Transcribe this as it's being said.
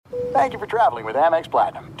Thank you for traveling with Amex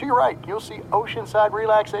Platinum. To your right, you'll see oceanside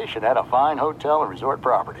relaxation at a fine hotel and resort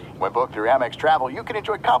property. When booked through Amex Travel, you can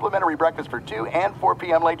enjoy complimentary breakfast for 2 and 4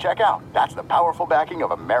 p.m. late checkout. That's the powerful backing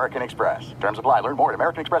of American Express. Terms apply. Learn more at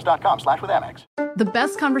americanexpress.com/withAmex. The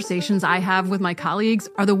best conversations I have with my colleagues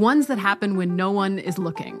are the ones that happen when no one is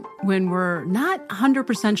looking, when we're not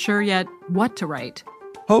 100% sure yet what to write.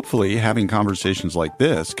 Hopefully, having conversations like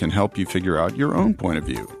this can help you figure out your own point of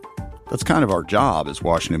view. That's kind of our job as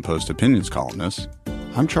Washington Post opinions columnists.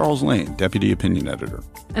 I'm Charles Lane, Deputy Opinion Editor.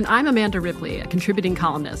 And I'm Amanda Ripley, a contributing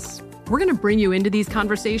columnist. We're going to bring you into these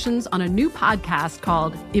conversations on a new podcast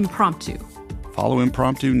called Impromptu. Follow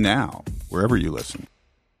Impromptu now, wherever you listen.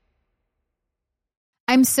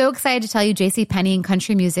 I'm so excited to tell you JCPenney and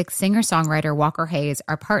country music singer-songwriter Walker Hayes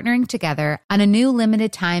are partnering together on a new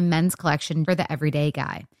limited-time men's collection for the everyday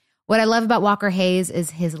guy. What I love about Walker Hayes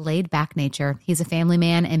is his laid-back nature. He's a family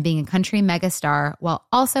man and being a country megastar while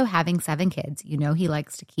also having 7 kids. You know he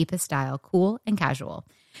likes to keep his style cool and casual.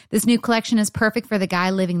 This new collection is perfect for the guy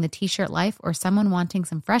living the t-shirt life or someone wanting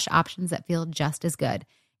some fresh options that feel just as good.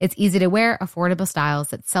 It's easy to wear, affordable styles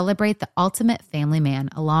that celebrate the ultimate family man,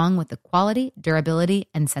 along with the quality, durability,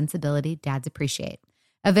 and sensibility dads appreciate.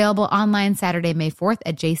 Available online Saturday, May 4th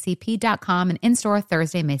at jcp.com and in-store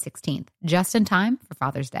Thursday, May 16th. Just in time for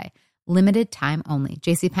Father's Day. Limited time only.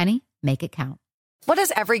 JCPenney, make it count. What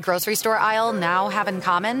does every grocery store aisle now have in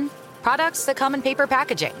common? Products that come in paper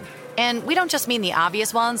packaging. And we don't just mean the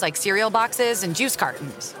obvious ones like cereal boxes and juice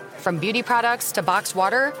cartons. From beauty products to boxed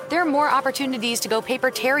water, there are more opportunities to go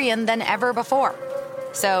papertarian than ever before.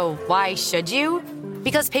 So why should you?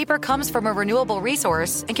 Because paper comes from a renewable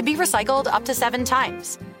resource and can be recycled up to 7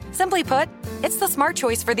 times. Simply put, it's the smart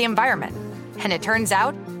choice for the environment. And it turns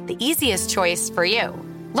out, the easiest choice for you.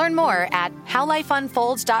 Learn more at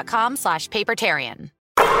howlifeunfolds.com/papertarian.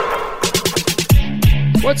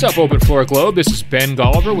 What's up, Open Floor Globe? This is Ben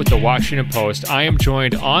Golliver with the Washington Post. I am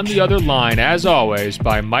joined on the other line, as always,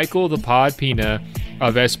 by Michael the Pod Pina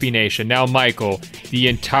of SB Nation. Now, Michael, the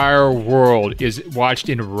entire world is watched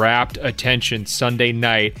in rapt attention Sunday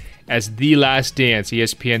night as The Last Dance,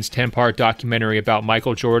 ESPN's 10-part documentary about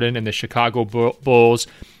Michael Jordan and the Chicago Bulls,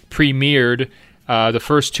 premiered. The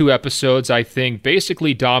first 2 episodes, I think,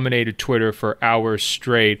 basically dominated Twitter for hours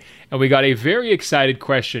straight. And we got a very excited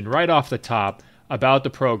question right off the top about the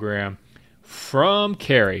program from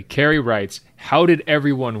Carrie. Carrie writes, how did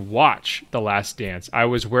everyone watch The Last Dance? I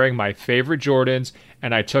was wearing my favorite Jordans,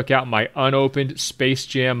 and I took out my unopened Space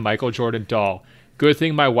Jam Michael Jordan doll. Good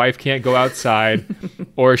thing my wife can't go outside,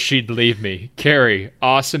 or she'd leave me. Carrie,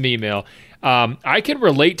 awesome email. I can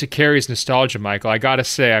relate to Carrie's nostalgia, Michael. I gotta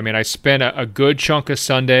say, I mean, I spent a good chunk of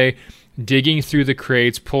Sunday digging through the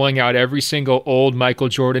crates, pulling out every single old Michael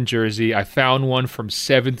Jordan jersey. I found one from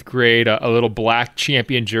 7th grade, a little black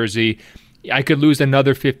champion jersey. I could lose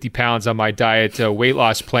another 50 pounds on my diet weight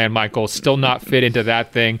loss plan, Michael. Still not fit into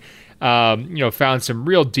that thing. Found some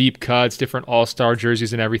real deep cuts, different all-star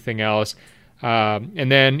jerseys and everything else.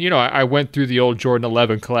 And then, I went through the old Jordan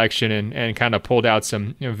 11 collection and kind of pulled out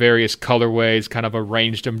some various colorways, kind of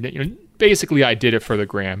arranged them. Basically, I did it for the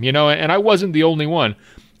gram, and I wasn't the only one.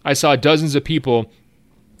 I saw dozens of people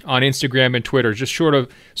on Instagram and Twitter just sort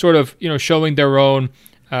of showing their own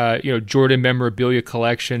Jordan memorabilia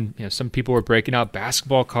collection. Some people were breaking out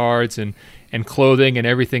basketball cards and clothing and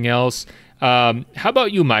everything else. How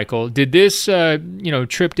about you, Michael? Did this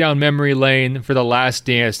trip down memory lane for The Last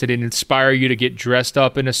Dance, did it inspire you to get dressed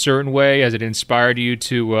up in a certain way? Has it inspired you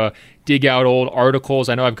to dig out old articles?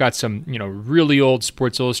 I know I've got some really old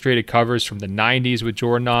Sports Illustrated covers from the 90s with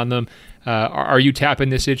Jordan on them. Are you tapping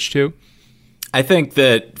this itch too? I think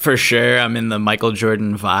that for sure I'm in the Michael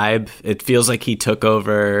Jordan vibe. It feels like he took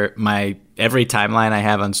over my every timeline I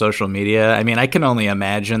have on social media. I mean, I can only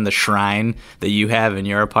imagine the shrine that you have in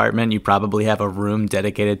your apartment. You probably have a room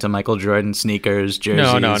dedicated to Michael Jordan sneakers,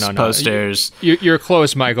 jerseys, no. posters. You're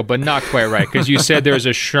close, Michael, but not quite right, because you said there's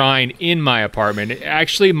a shrine in my apartment.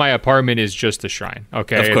 Actually, my apartment is just a shrine,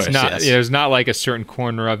 okay? Of course, it's not, yes. There's not like a certain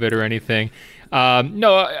corner of it or anything. I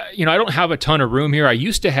don't have a ton of room here. I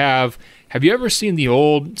used to have you ever seen the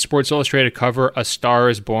old Sports Illustrated cover, A Star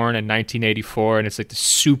is Born in 1984? And it's like the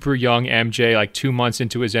super young MJ, like 2 months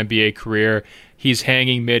into his NBA career. He's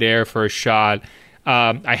hanging midair for a shot.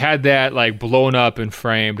 I had that like blown up and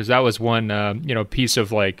framed, because that was one, piece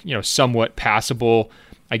of like, somewhat passable,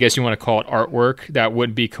 I guess you want to call it artwork, that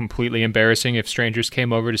wouldn't be completely embarrassing if strangers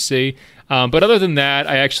came over to see. But other than that,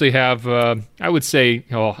 I actually have, I would say,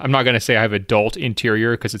 I'm not going to say I have adult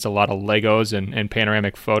interior, because it's a lot of Legos and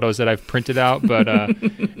panoramic photos that I've printed out. But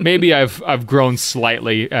maybe I've grown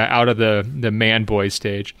slightly out of the man boy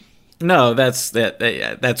stage. No,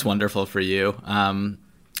 that's wonderful for you.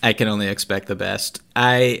 I can only expect the best.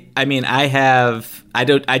 I mean, I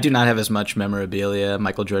do not have as much memorabilia,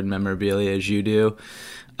 Michael Jordan memorabilia, as you do.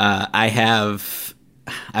 I have,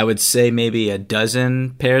 I would say, maybe a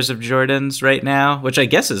dozen pairs of Jordans right now, which I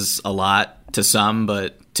guess is a lot to some,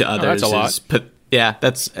 but to others that's a lot. is. Yeah,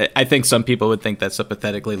 I think some people would think that's a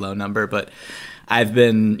pathetically low number, but I've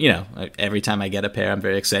been, every time I get a pair, I'm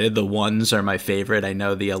very excited. The ones are my favorite. I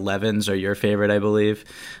know the 11s are your favorite, I believe.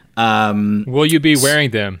 Will you be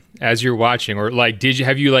wearing them as you're watching, or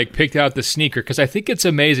have you picked out the sneaker? Because I think it's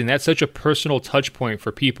amazing. That's such a personal touch point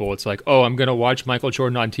for people. It's like, oh, I'm going to watch Michael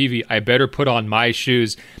Jordan on TV. I better put on my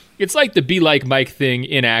shoes. It's like the Be Like Mike thing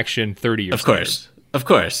in action 30 years later. Of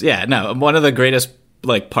course. Yeah, no, one of the greatest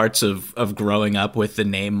parts of growing up with the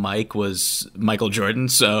name Mike was Michael Jordan.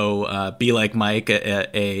 So Be Like Mike,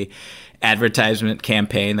 a advertisement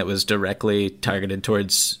campaign that was directly targeted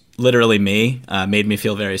towards literally me, made me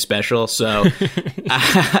feel very special. So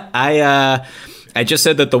I just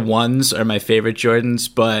said that the ones are my favorite Jordans,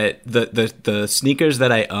 but the sneakers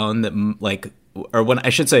that I own that when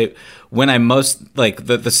I most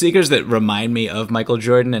the sneakers that remind me of Michael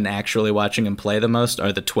Jordan and actually watching him play the most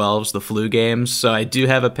are the 12s, the flu games. So I do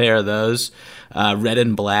have a pair of those, red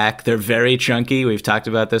and black. They're very chunky. We've talked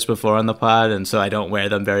about this before on the pod, and so I don't wear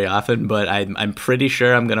them very often, but I'm pretty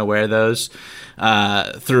sure I'm going to wear those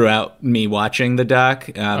throughout me watching the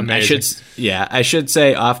doc. I should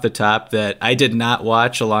say off the top that I did not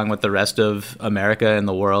watch along with the rest of America and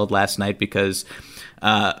the world last night because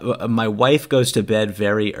my wife goes to bed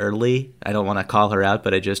very early. I don't want to call her out,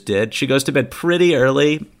 but I just did. She goes to bed pretty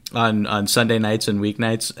early on Sunday nights and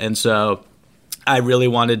weeknights, and so I really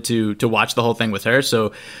wanted to watch the whole thing with her.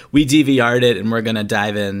 So we DVR'd it, and we're going to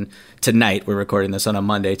dive in tonight. We're recording this on a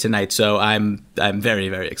Monday tonight, so I'm very,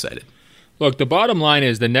 very excited. Look, the bottom line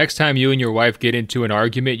is the next time you and your wife get into an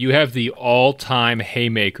argument, you have the all-time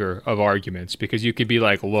haymaker of arguments because you could be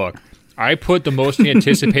like, look, I put the most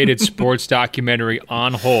anticipated sports documentary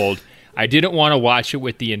on hold. I didn't want to watch it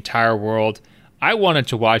with the entire world. I wanted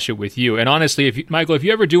to watch it with you. And honestly, Michael, if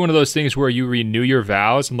you ever do one of those things where you renew your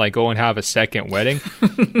vows and go and have a second wedding,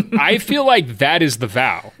 I feel like that is the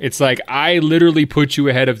vow. It's like I literally put you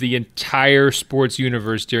ahead of the entire sports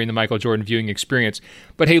universe during the Michael Jordan viewing experience.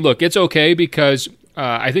 But hey, look, it's okay because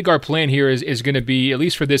I think our plan here is going to be, at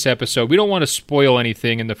least for this episode, we don't want to spoil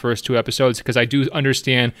anything in the first two episodes because I do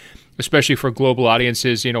understand, especially for global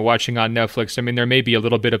audiences, watching on Netflix, I mean, there may be a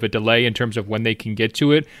little bit of a delay in terms of when they can get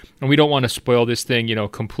to it, and we don't want to spoil this thing,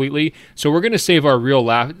 completely. So we're going to save our real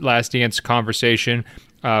Last Dance conversation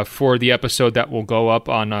for the episode that will go up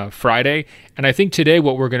on Friday. And I think today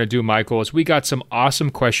what we're going to do, Michael, is we got some awesome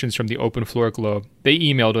questions from the Open Floor Globe. They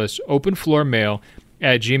emailed us,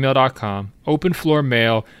 openfloormail@gmail.com,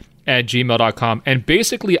 openfloormail@gmail.com. And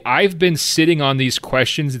basically, I've been sitting on these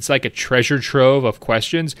questions. It's like a treasure trove of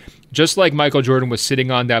questions, just like Michael Jordan was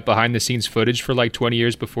sitting on that behind-the-scenes footage for 20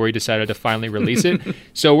 years before he decided to finally release it.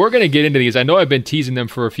 So we're going to get into these. I know I've been teasing them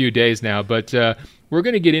for a few days now, but we're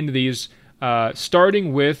going to get into these,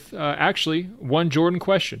 starting with, actually, one Jordan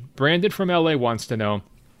question. Brandon from LA wants to know,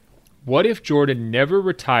 what if Jordan never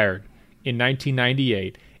retired in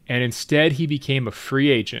 1998 and instead he became a free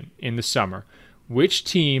agent in the summer? Which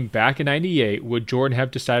team back in 98 would Jordan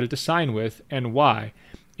have decided to sign with, and why?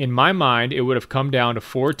 In my mind, it would have come down to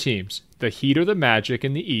four teams: the Heat or the Magic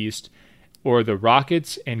in the East, or the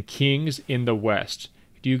Rockets and Kings in the West.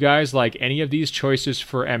 Do you guys like any of these choices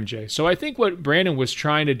for MJ? So I think what Brandon was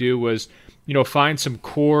trying to do was, find some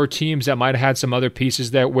core teams that might have had some other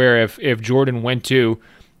pieces that where if Jordan went to,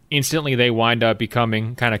 instantly they wind up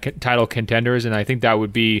becoming kind of title contenders, and I think that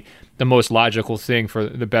would be the most logical thing for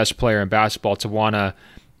the best player in basketball to want to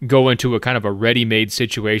go into a kind of a ready-made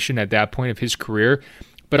situation at that point of his career.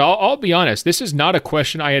 But I'll be honest, this is not a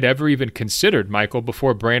question I had ever even considered, Michael,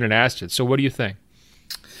 before Brandon asked it. So what do you think?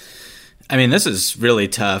 I mean, this is really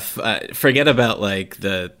tough. Forget about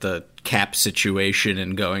the cap situation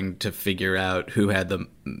and going to figure out who had the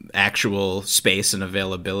actual space and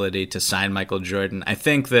availability to sign Michael Jordan. I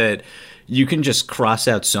think that you can just cross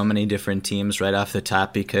out so many different teams right off the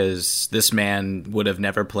top because this man would have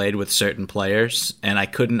never played with certain players, and I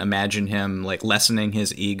couldn't imagine him lessening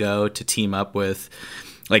his ego to team up with,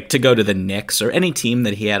 to go to the Knicks or any team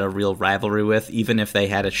that he had a real rivalry with, even if they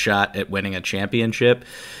had a shot at winning a championship.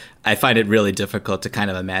 I find it really difficult to kind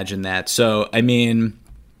of imagine that. So, I mean,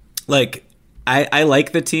 I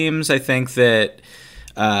like the teams I think that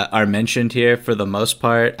are mentioned here for the most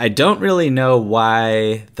part. I don't really know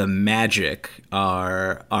why the Magic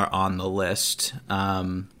are on the list.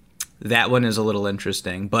 That one is a little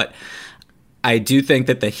interesting, but I do think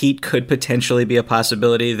that the Heat could potentially be a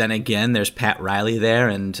possibility. Then again, there's Pat Riley there,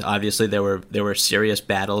 and obviously there were serious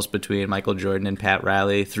battles between Michael Jordan and Pat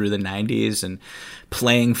Riley through the 90s, and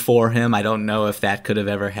playing for him, I don't know if that could have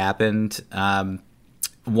ever happened.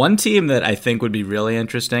 One team that I think would be really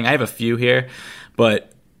interesting, I have a few here, but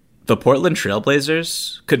the Portland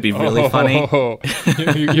Trailblazers could be really funny.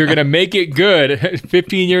 You're going to make it good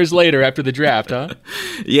 15 years later after the draft, huh?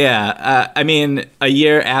 Yeah. I mean, a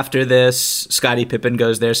year after this, Scottie Pippen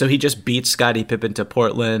goes there. So he just beats Scottie Pippen to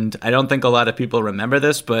Portland. I don't think a lot of people remember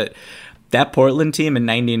this, but that Portland team in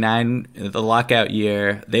 99, the lockout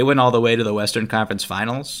year, they went all the way to the Western Conference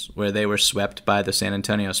Finals, where they were swept by the San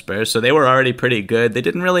Antonio Spurs. So they were already pretty good. They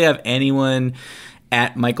didn't really have anyone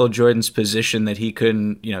at Michael Jordan's position that he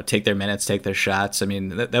couldn't, take their minutes, take their shots. I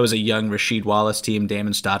mean, that was a young Rasheed Wallace team.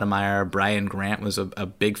 Damon Stoudemire, Brian Grant was a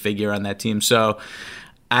big figure on that team. So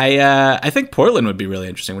I think Portland would be really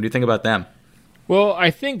interesting. What do you think about them? Well,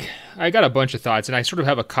 I think I got a bunch of thoughts, and I sort of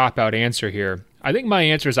have a cop-out answer here. I think my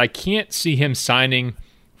answer is I can't see him signing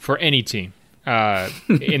for any team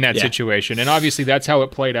in that situation. And obviously that's how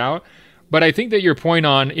it played out. But I think that your point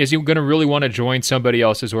on, is he going to really want to join somebody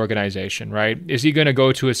else's organization, right? Is he going to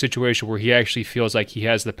go to a situation where he actually feels like he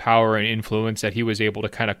has the power and influence that he was able to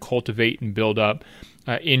kind of cultivate and build up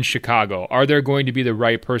in Chicago? Are there going to be the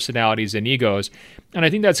right personalities and egos? And I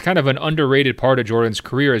think that's kind of an underrated part of Jordan's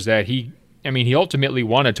career, is that he ultimately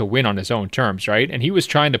wanted to win on his own terms, right? And he was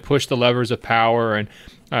trying to push the levers of power and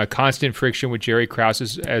constant friction with Jerry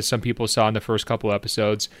Krause, as some people saw in the first couple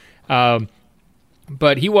episodes.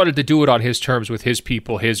 But he wanted to do it on his terms, with his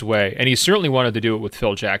people, his way. And he certainly wanted to do it with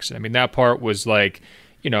Phil Jackson. I mean, that part was like,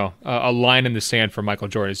 a line in the sand for Michael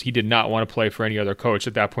Jordan. He did not want to play for any other coach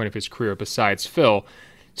at that point of his career besides Phil.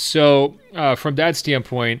 So from that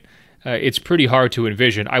standpoint, it's pretty hard to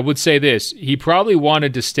envision. I would say this: he probably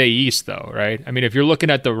wanted to stay East, though, right? I mean, if you're looking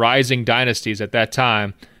at the rising dynasties at that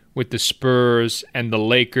time, with the Spurs and the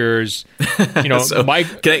Lakers, so,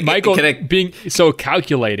 Michael being so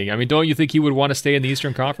calculating. I mean, don't you think he would want to stay in the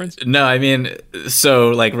Eastern Conference? No, I mean, so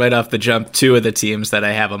like right off the jump, two of the teams that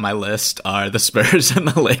I have on my list are the Spurs and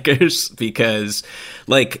the Lakers, because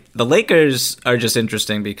like the Lakers are just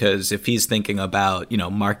interesting because if he's thinking about,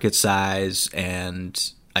 market size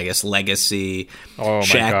and I guess legacy. Oh my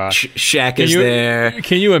gosh. Shaq is there.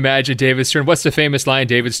 Can you imagine David Stern? What's the famous line?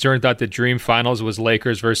 David Stern thought the dream finals was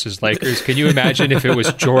Lakers versus Lakers. Can you imagine if it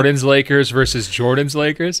was Jordan's Lakers versus Jordan's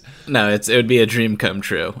Lakers? No, it would be a dream come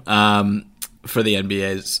true for the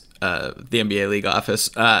NBA's the NBA league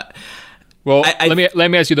office. Let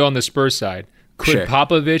me ask you though, on the Spurs side, could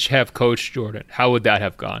Popovich have coached Jordan? How would that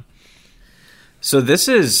have gone? So this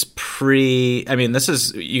is you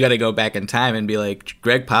got to go back in time and be like,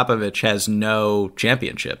 Greg Popovich has no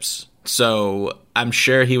championships. So I'm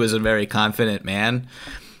sure he was a very confident man.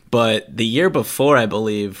 But the year before, I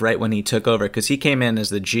believe, right when he took over, because he came in as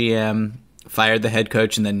the GM, fired the head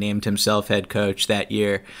coach, and then named himself head coach that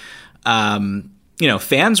year.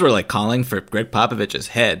 Fans were like calling for Greg Popovich's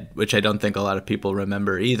head, which I don't think a lot of people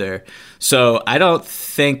remember either. So I don't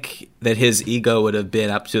think that his ego would have been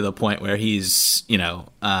up to the point where he's,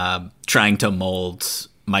 trying to mold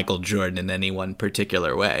Michael Jordan in any one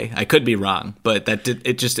particular way. I could be wrong, but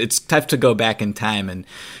it's tough to go back in time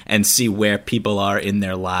and see where people are in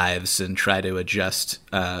their lives and try to adjust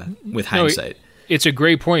with hindsight. It's a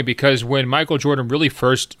great point, because when Michael Jordan really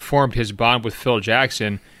first formed his bond with Phil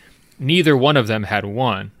Jackson, neither one of them had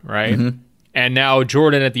won, right? Mm-hmm. And now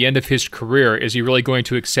Jordan, at the end of his career, is he really going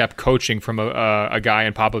to accept coaching from a guy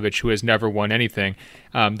in Popovich who has never won anything?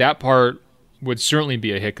 That part would certainly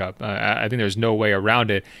be a hiccup. I think there's no way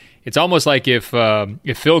around it. It's almost like if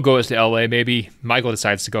Phil goes to LA, maybe Michael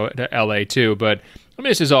decides to go to LA too. But I mean,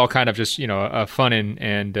 this is all kind of just a fun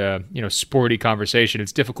and sporty conversation.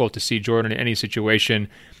 It's difficult to see Jordan in any situation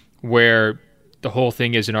where the whole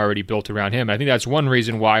thing isn't already built around him. I think that's one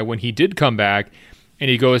reason why when he did come back and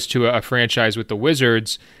he goes to a franchise with the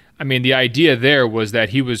Wizards, I mean, the idea there was that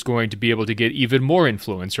he was going to be able to get even more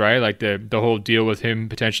influence, right? Like the whole deal with him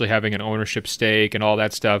potentially having an ownership stake and all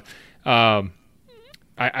that stuff.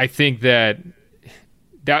 I think that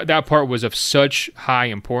part was of such high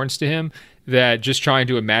importance to him that just trying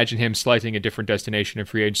to imagine him selecting a different destination in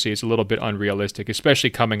free agency is a little bit unrealistic, especially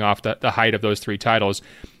coming off the height of those 3 titles.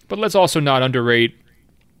 But let's also not underrate,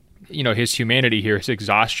 his humanity here, his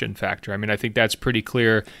exhaustion factor. I mean, I think that's pretty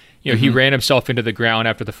clear. He ran himself into the ground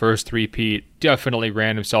after the first three-peat, definitely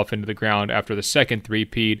ran himself into the ground after the second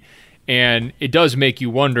three-peat. And it does make you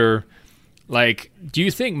wonder, Like, do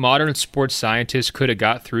you think modern sports scientists could have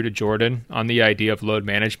got through to Jordan on the idea of load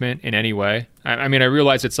management in any way? I mean, I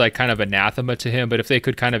realize it's like kind of anathema to him, but if they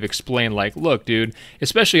could kind of explain, like, look, dude,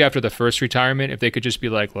 especially after the first retirement, if they could just be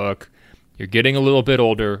like, look, you're getting a little bit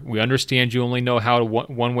older. We understand you only know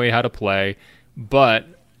one way how to play, but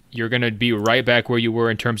you're going to be right back where you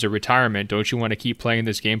were in terms of retirement. Don't you want to keep playing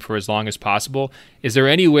this game for as long as possible? Is there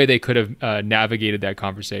any way they could have navigated that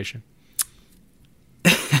conversation?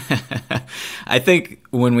 I think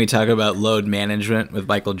when we talk about load management with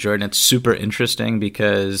Michael Jordan, it's super interesting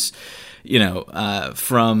because,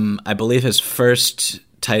 from, I believe, his first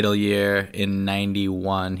title year in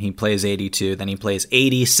 91, he plays 82, then he plays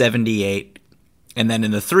 80, 78, and then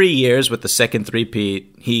in the 3 years with the second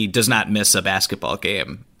three-peat, he does not miss a basketball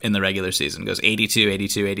game in the regular season. Goes 82,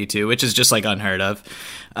 82, 82, which is just like unheard of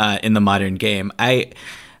in the modern game.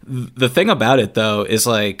 The thing about it, though, is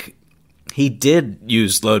like, he did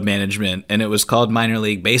use load management, and it was called minor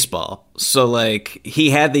league baseball. So, like, he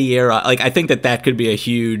had the year. Like, I think that could be a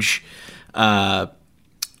huge, a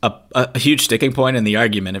huge sticking point in the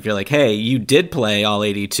argument. If you're like, hey, you did play all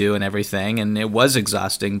 82 and everything, and it was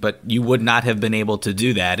exhausting, but you would not have been able to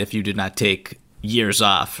do that if you did not take years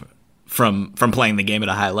off from playing the game at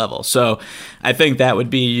a high level. So I think that would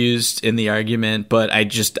be used in the argument, but I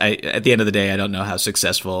at the end of the day, I don't know how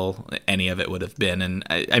successful any of it would have been. And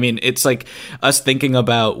I mean, it's like us thinking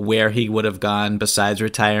about where he would have gone besides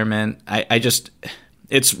retirement.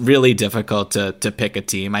 It's really difficult to pick a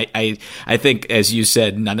team. I think, as you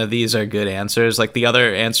said, none of these are good answers. Like, the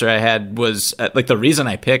other answer I had was like, the reason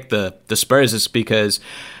I picked the Spurs is because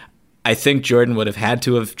I think Jordan would have had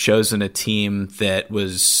to have chosen a team that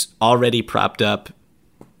was already propped up,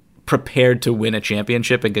 prepared to win a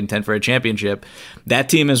championship and contend for a championship. That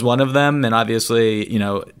team is one of them. And obviously,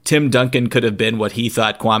 Tim Duncan could have been what he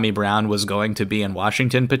thought Kwame Brown was going to be in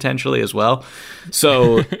Washington potentially as well.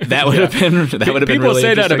 So that would have been, People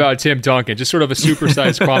say that about Tim Duncan, just sort of a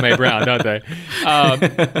supersized Kwame Brown, don't they?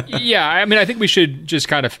 Yeah. I mean, I think we should just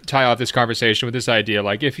kind of tie off this conversation with this idea.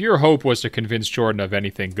 Like, if your hope was to convince Jordan of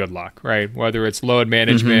anything, good luck, right? Whether it's load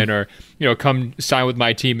management or, come sign with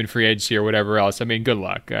my team in free agency or whatever else. I mean, good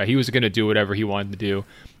luck. He was going to do whatever he wanted to do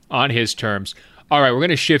on his terms. All right, we're going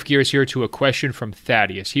to shift gears here to a question from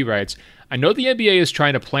Thaddeus. He writes, I know the NBA is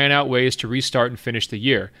trying to plan out ways to restart and finish the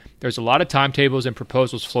year. There's a lot of timetables and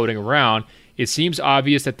proposals floating around. It seems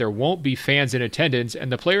obvious that there won't be fans in attendance,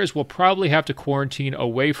 and the players will probably have to quarantine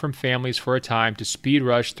away from families for a time to speed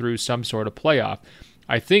rush through some sort of playoff.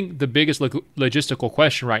 I think the biggest logistical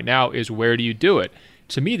question right now is, where do you do it?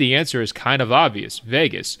 To me, the answer is kind of obvious: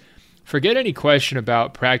 Vegas. Forget any question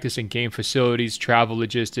about practice and game facilities, travel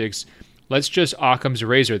logistics. Let's just Occam's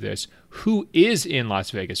razor this. Who is in Las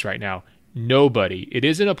Vegas right now? Nobody. It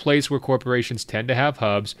isn't a place where corporations tend to have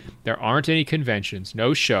hubs. There aren't any conventions,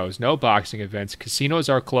 no shows, no boxing events. Casinos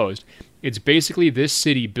are closed. It's basically this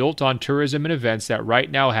city built on tourism and events that right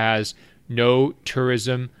now has no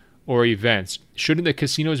tourism or events. Shouldn't the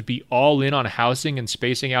casinos be all in on housing and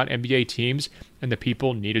spacing out NBA teams and the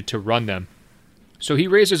people needed to run them? So he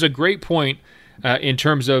raises a great point in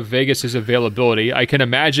terms of Vegas's availability. I can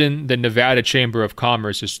imagine the Nevada Chamber of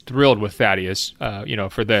Commerce is thrilled with Thaddeus,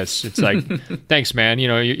 for this. It's like, thanks, man.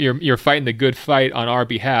 You're fighting the good fight on our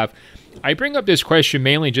behalf. I bring up this question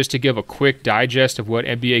mainly just to give a quick digest of what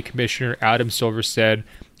NBA Commissioner Adam Silver said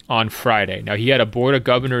on Friday. Now, he had a Board of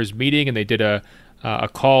Governors meeting, and they did a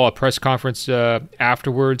press conference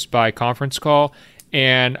afterwards by conference call,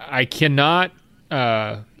 and I cannot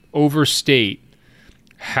overstate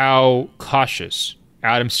how cautious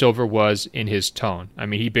Adam Silver was in his tone. I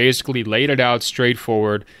mean, he basically laid it out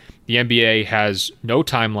straightforward. The NBA has no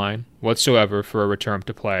timeline whatsoever for a return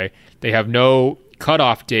to play. They have no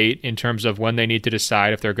cutoff date in terms of when they need to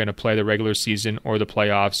decide if they're going to play the regular season or the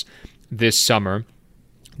playoffs this summer.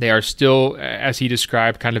 They are still, as he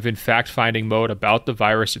described, kind of in fact-finding mode about the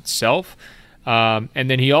virus itself. And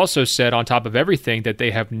then he also said, on top of everything, that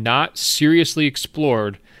they have not seriously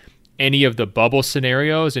explored any of the bubble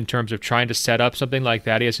scenarios in terms of trying to set up something like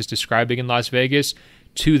Thaddeus is describing in Las Vegas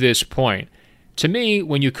to this point. To me,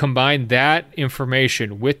 when you combine that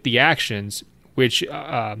information with the actions, which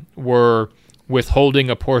were withholding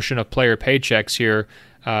a portion of player paychecks here,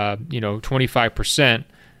 25%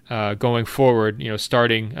 going forward,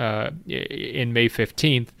 starting in May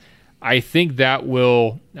 15th, I think that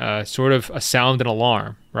will sort of sound an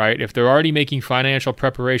alarm, right? If they're already making financial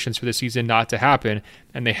preparations for the season not to happen,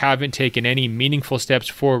 and they haven't taken any meaningful steps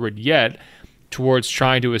forward yet towards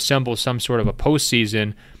trying to assemble some sort of a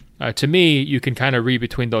postseason, to me, you can kind of read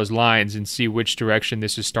between those lines and see which direction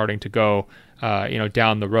this is starting to go,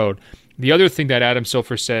 down the road. The other thing that Adam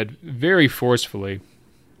Silver said very forcefully,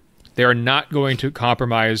 they are not going to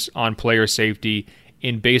compromise on player safety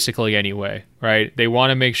in basically any way, right? They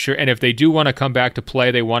want to make sure, and if they do want to come back to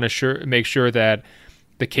play, they want to make sure that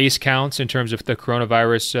the case counts in terms of the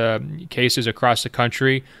coronavirus cases across the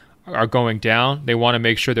country are going down. They want to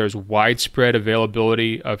make sure there's widespread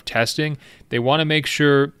availability of testing. They want to make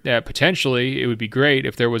sure that potentially it would be great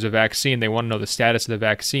if there was a vaccine. They want to know the status of the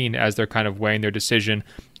vaccine as they're kind of weighing their decision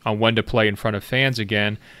on when to play in front of fans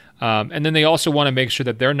again. And then they also want to make sure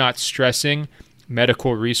that they're not stressing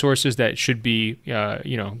medical resources that should be,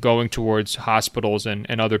 going towards hospitals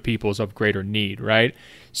and other people's of greater need, right?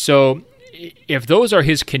 So if those are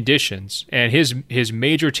his conditions, and his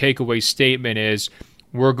major takeaway statement is,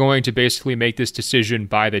 we're going to basically make this decision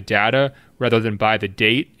by the data rather than by the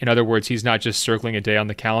date. In other words, he's not just circling a day on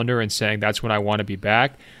the calendar and saying that's when I want to be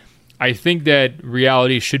back. I think that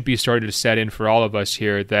reality should be starting to set in for all of us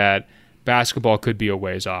here that basketball could be a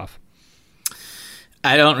ways off.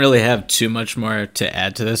 I don't really have too much more to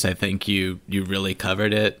add to this. I think you really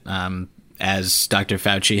covered it. As Dr.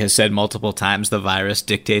 Fauci has said multiple times, the virus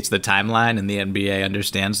dictates the timeline, and the NBA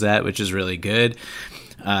understands that, which is really good.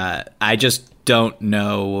 I just don't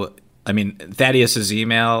know. I mean, Thaddeus's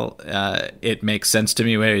email, it makes sense to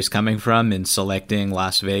me where he's coming from in selecting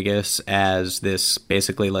Las Vegas as this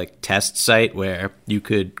basically like test site where you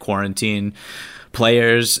could quarantine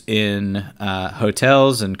players in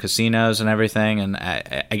hotels and casinos and everything. And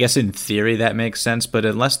I guess in theory that makes sense, but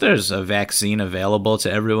unless there's a vaccine available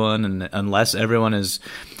to everyone, and unless everyone is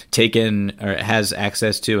taken or has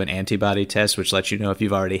access to an antibody test, which lets you know if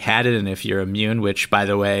you've already had it and if you're immune, which, by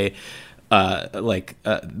the way,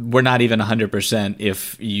 we're not even 100%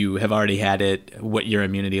 if you have already had it, what your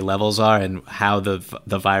immunity levels are and how the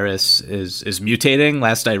virus is mutating.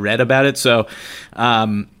 Last I read about it. So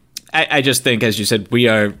I just think, as you said,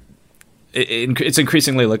 it's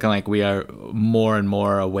increasingly looking like we are more and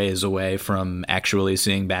more a ways away from actually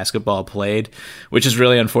seeing basketball played, which is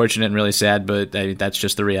really unfortunate and really sad, but that's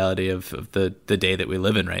just the reality of the day that we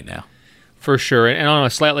live in right now. For sure. And on a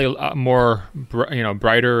slightly more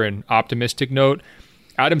brighter and optimistic note,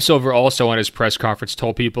 Adam Silver also on his press conference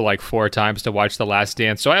told people like 4 times to watch The Last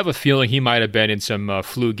Dance. So I have a feeling he might have been in some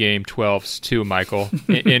flu game 12s too, Michael,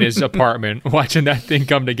 in his apartment watching that thing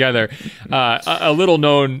come together. A little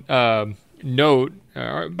known note,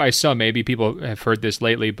 by some, maybe people have heard this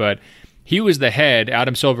lately, but he was the head,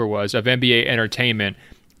 Adam Silver was, of NBA Entertainment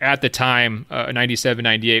at the time, 97,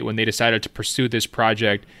 98, when they decided to pursue this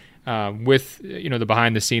project with the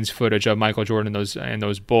behind the scenes footage of Michael Jordan and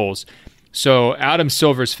those Bulls. So Adam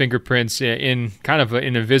Silver's fingerprints in kind of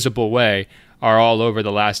an invisible way are all over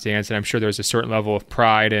The Last Dance, and I'm sure there's a certain level of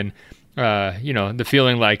pride and the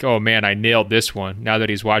feeling like, oh man, I nailed this one now that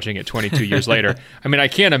he's watching it 22 years later. I mean, I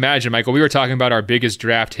can't imagine, Michael, we were talking about our biggest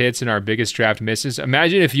draft hits and our biggest draft misses.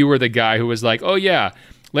 Imagine if you were the guy who was like, oh yeah,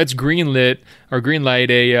 let's greenlight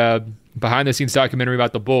a behind-the-scenes documentary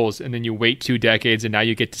about the Bulls, and then you wait 2 decades, and now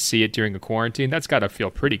you get to see it during a quarantine. That's got to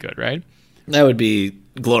feel pretty good, right? That would be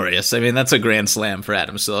glorious. I mean, that's a grand slam for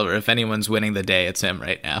Adam Silver. If anyone's winning the day, it's him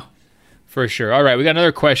right now. For sure. All right, we got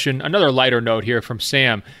another question, another lighter note here from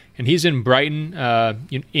Sam, and he's in Brighton,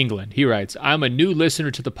 in England. He writes, I'm a new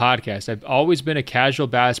listener to the podcast. I've always been a casual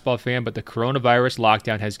basketball fan, but the coronavirus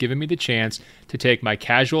lockdown has given me the chance to take my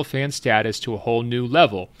casual fan status to a whole new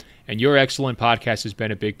level. And your excellent podcast has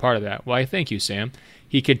been a big part of that. Why, thank you, Sam.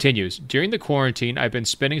 He continues, during the quarantine, I've been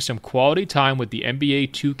spending some quality time with the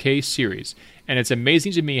NBA 2K series, and it's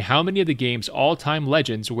amazing to me how many of the game's all-time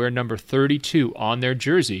legends wear number 32 on their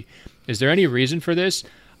jersey. Is there any reason for this?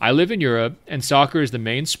 I live in Europe, and soccer is the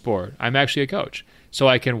main sport. I'm actually a coach, so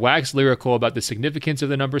I can wax lyrical about the significance of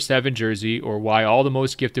the number 7 jersey or why all the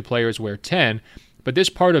most gifted players wear 10, but this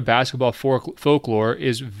part of basketball folklore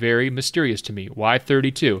is very mysterious to me. Why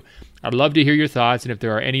 32? I'd love to hear your thoughts and if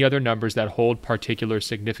there are any other numbers that hold particular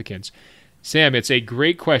significance. Sam, it's a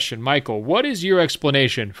great question. Michael, what is your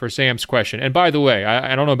explanation for Sam's question? And by the way,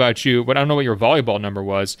 I don't know about you, but I don't know what your volleyball number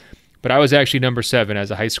was, but I was actually number 7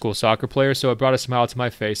 as a high school soccer player, so it brought a smile to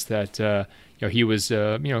my face that he was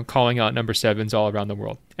calling out number 7s all around the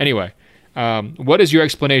world. Anyway, what is your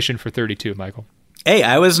explanation for 32, Michael? Hey,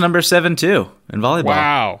 I was number 7 too in volleyball.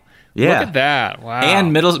 Wow. Yeah. Look at that. Wow.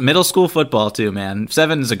 And middle school football too, man.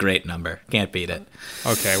 7 is a great number. Can't beat it.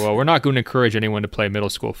 Okay, well, we're not going to encourage anyone to play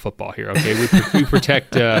middle school football here, okay? We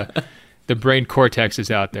protect the brain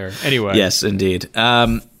cortexes out there. Anyway. Yes, indeed.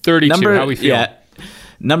 32, how we feel? Yeah.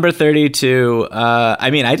 Number 32,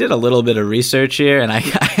 I mean, I did a little bit of research here, and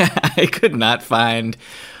I could not find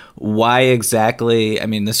why exactly. I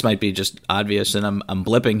mean, this might be just obvious, and I'm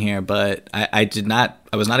blipping here, but I did not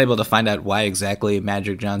I was not able to find out why exactly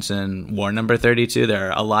Magic Johnson wore number 32.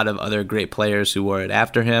 There are a lot of other great players who wore it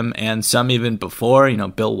after him, and some even before.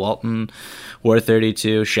 Bill Walton wore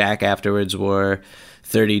 32. Shaq afterwards wore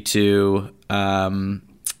 32. I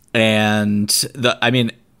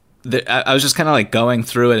was just kind of like going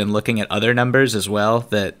through it and looking at other numbers as well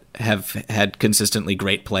that have had consistently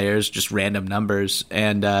great players, just random numbers.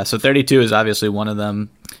 And so 32 is obviously one of them.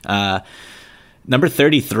 Number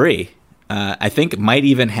 33, I think, might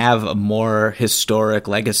even have a more historic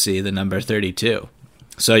legacy than number 32.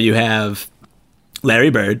 So you have Larry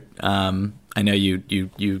Bird. I know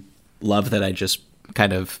you love that I just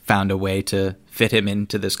kind of found a way to fit him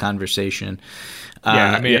into this conversation.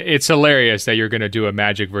 It's hilarious that you're going to do a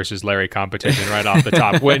Magic versus Larry competition right off the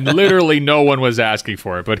top when literally no one was asking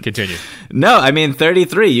for it, but continue. No,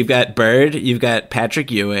 33, you've got Bird, you've got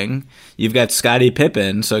Patrick Ewing, you've got Scottie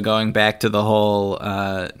Pippen, so going back to the whole,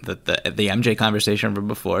 the MJ conversation from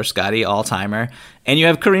before, Scottie, all-timer, and you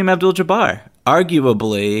have Kareem Abdul-Jabbar,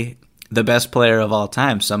 arguably the best player of all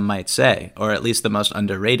time, some might say, or at least the most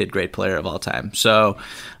underrated great player of all time. So,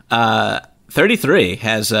 33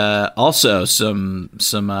 has also some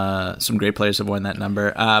great players have worn that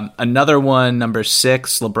number. Another one, number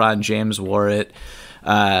 6, LeBron James wore it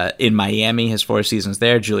in Miami, his 4 seasons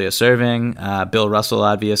there. Julius Erving, Bill Russell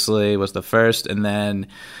obviously was the first, and then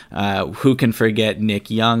who can forget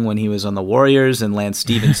Nick Young when he was on the Warriors, and Lance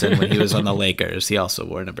Stevenson when he was on the Lakers. He also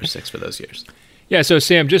wore number 6 for those years. Yeah, so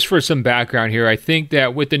Sam, just for some background here, I think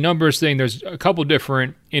that with the numbers thing, there's a couple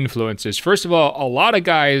different influences. First of all, a lot of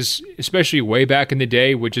guys, especially way back in the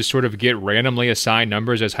day, would just sort of get randomly assigned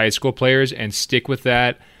numbers as high school players and stick with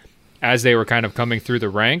that as they were kind of coming through the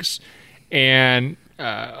ranks. And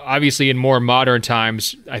obviously in more modern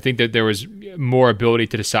times, I think that there was more ability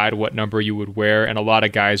to decide what number you would wear, and a lot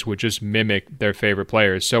of guys would just mimic their favorite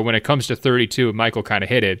players. So when it comes to 32, Michael kind of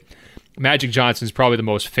hit it. Magic Johnson is probably the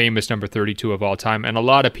most famous number 32 of all time, and a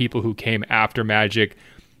lot of people who came after Magic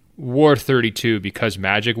wore 32 because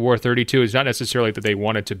Magic wore 32. It's not necessarily that they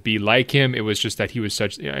wanted to be like him. It was just that he was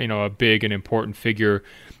such a big and important figure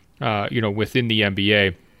within the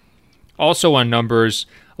NBA. Also on numbers,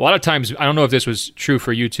 a lot of times, I don't know if this was true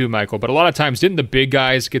for you too, Michael, but a lot of times didn't the big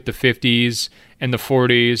guys get the 50s and the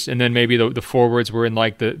 40s, and then maybe the forwards were in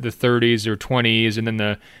like the 30s or 20s, and then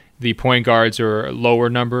the point guards are lower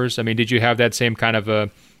numbers? I mean, did you have that same kind of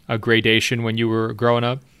a gradation when you were growing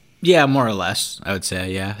up? Yeah, more or less, I would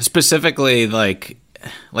say, yeah. Specifically, like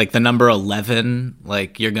the number 11,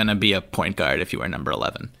 like you're going to be a point guard if you wear number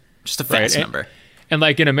 11. Just a fast number. And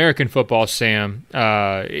like in American football, Sam,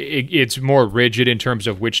 it's more rigid in terms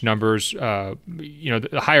of which numbers,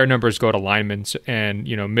 the higher numbers go to linemen, and,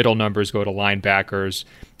 middle numbers go to linebackers.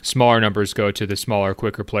 Smaller numbers go to the smaller,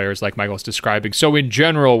 quicker players like Michael's describing. So in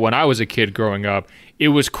general, when I was a kid growing up, it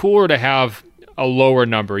was cooler to have a lower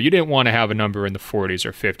number. You didn't want to have a number in the 40s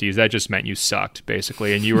or 50s. That just meant you sucked,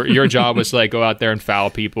 basically. And your job was to like go out there and foul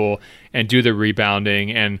people and do the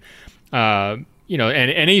rebounding. And, and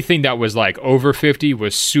anything that was like over 50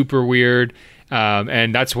 was super weird.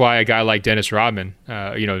 And that's why a guy like Dennis Rodman,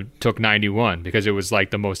 took 91, because it was like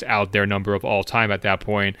the most out there number of all time at that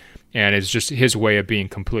point. And it's just his way of being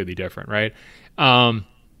completely different, right?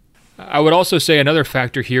 I would also say another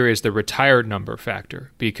factor here is the retired number factor,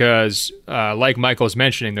 because like Michael's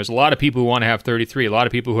mentioning, there's a lot of people who want to have 33, a lot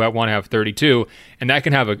of people who want to have 32, and that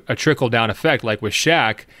can have a trickle-down effect. Like with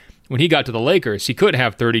Shaq, when he got to the Lakers, he couldn't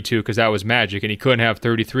have 32 because that was Magic, and he couldn't have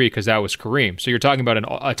 33 because that was Kareem. So you're talking about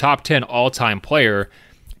a top 10 all-time player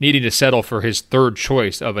needing to settle for his third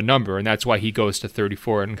choice of a number, and that's why he goes to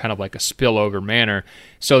 34 in kind of like a spillover manner.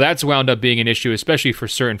 So that's wound up being an issue, especially for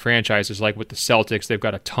certain franchises, like with the Celtics. They've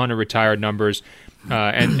got a ton of retired numbers,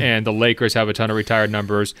 and the Lakers have a ton of retired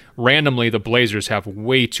numbers. Randomly, the Blazers have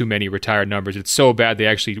way too many retired numbers. It's so bad they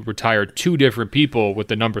actually retired 2 different people with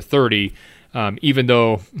the number 30, even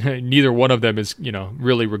though neither one of them is,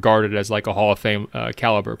 really regarded as like a Hall of Fame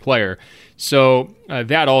caliber player. So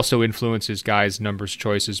that also influences guys' numbers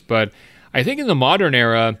choices. But I think in the modern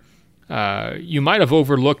era, you might have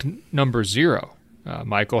overlooked number 0.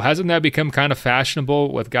 Michael, hasn't that become kind of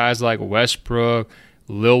fashionable with guys like Westbrook,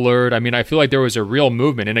 Lillard? I mean, I feel like there was a real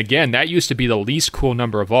movement. And again, that used to be the least cool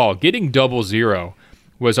number of all. Getting 00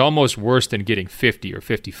 was almost worse than getting 50 or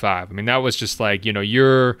 55. I mean, that was just like,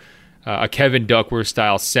 you're a Kevin Duckworth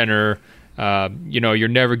style center. You're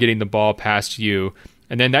never getting the ball past you.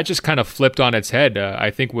 And then that just kind of flipped on its head,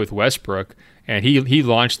 I think, with Westbrook. And he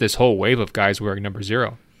launched this whole wave of guys wearing number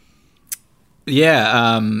 0.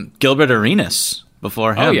 Yeah, Gilbert Arenas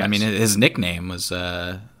before him. Oh, yes. I mean, his nickname was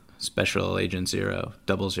Special Agent 0,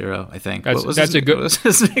 00, I think. That's a good. What was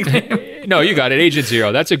his nickname? No, you got it, Agent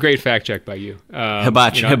Zero. That's a great fact check by you.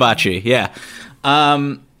 Hibachi, yeah.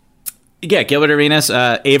 Yeah, Gilbert Arenas,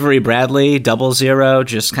 Avery Bradley, 00,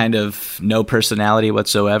 just kind of no personality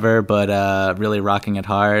whatsoever, but really rocking it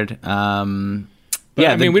hard.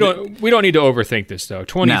 Yeah, I mean, we don't need to overthink this though.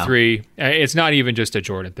 23, no. It's not even just a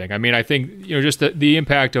Jordan thing. I mean, I think just the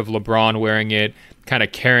impact of LeBron wearing it, kind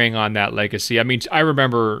of carrying on that legacy. I mean, I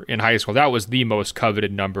remember in high school that was the most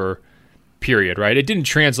coveted number, period. Right? It didn't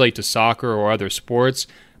translate to soccer or other sports,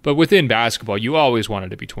 but within basketball, you always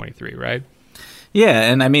wanted to be 23, right? Yeah,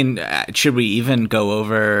 and I mean, should we even go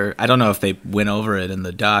over, I don't know if they went over it in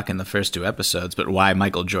the doc in the first 2 episodes, but why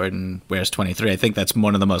Michael Jordan wears 23. I think that's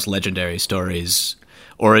one of the most legendary stories,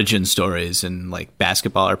 origin stories in like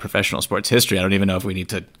basketball or professional sports history. I don't even know if we need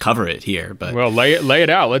to cover it here. But well, lay it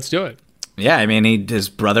out. Let's do it. Yeah, I mean, his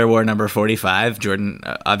brother wore number 45. Jordan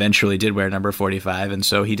eventually did wear number 45, and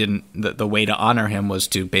so he didn't. The way to honor him was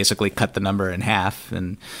to basically cut the number in half,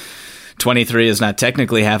 and 23 is not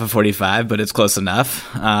technically half of 45, but it's close enough,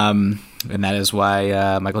 and that is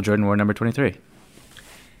why Michael Jordan wore number 23.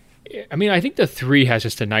 I mean, I think the 3 has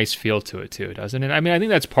just a nice feel to it too, doesn't it? I mean, I think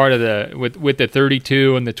that's part of the with the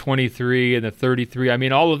 32 and the 23 and the 33. I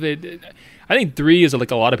mean, all of it. I think 3 is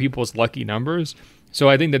like a lot of people's lucky numbers. So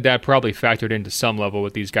I think that probably factored into some level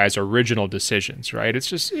with these guys' original decisions, right? It's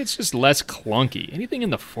just less clunky. Anything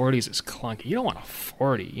in the 40s is clunky. You don't want a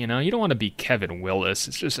 40, you know? You don't want to be Kevin Willis.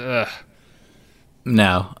 It's just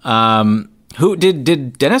No. Who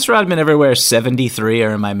did Dennis Rodman ever wear 73,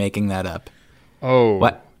 or am I making that up? Oh.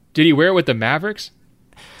 What? Did he wear it with the Mavericks?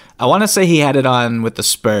 I want to say he had it on with the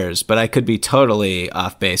Spurs, but I could be totally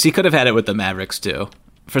off base. He could have had it with the Mavericks too.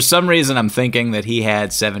 For some reason, I'm thinking that he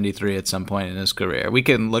had 73 at some point in his career. We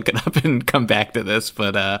can look it up and come back to this,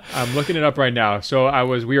 but I'm looking it up right now. So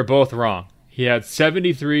we were both wrong. He had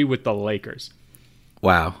 73 with the Lakers.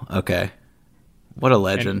 Wow. Okay. What a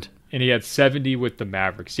legend. And he had 70 with the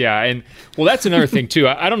Mavericks. Yeah, and well, that's another thing too.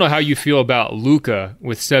 I don't know how you feel about Luka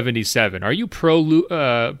with 77. Are you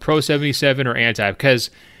pro 77 or anti? Because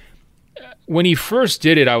when he first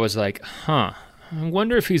did it, I was like, I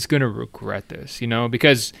wonder if he's going to regret this, you know,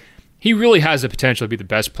 because he really has the potential to be the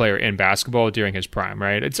best player in basketball during his prime,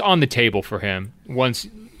 right? It's on the table for him. Once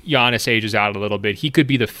Giannis ages out a little bit, he could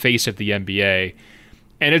be the face of the NBA.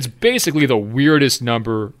 And it's basically the weirdest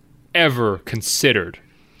number ever considered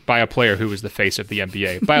by a player who was the face of the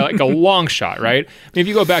NBA, by like a long shot, right? I mean, if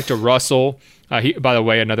you go back to Russell, by the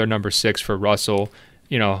way, another number 6 for Russell,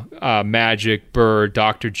 you know, Magic, Bird,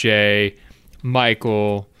 Dr. J,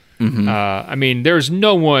 Michael. Mm-hmm. I mean, there's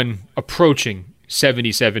no one approaching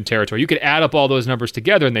 77 territory. You could add up all those numbers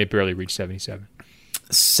together and they barely reach 77.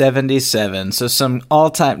 77. So some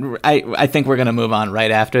all-time... I think we're going to move on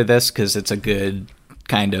right after this because it's a good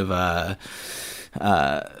kind of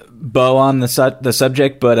bow on the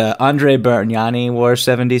subject. But Andre Bargnani wore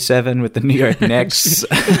 77 with the New York Knicks.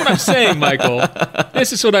 This is what I'm saying, Michael.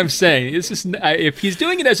 This is what I'm saying. This is if he's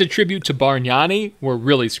doing it as a tribute to Bargnani, we're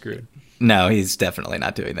really screwed. No, he's definitely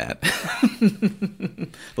not doing that.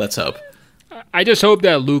 Let's hope. I just hope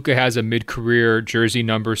that Luka has a mid-career jersey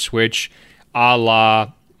number switch, a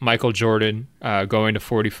la Michael Jordan going to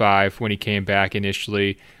 45 when he came back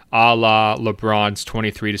initially, a la LeBron's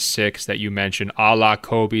 23-6 that you mentioned, a la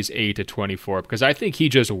Kobe's 8-24, because I think he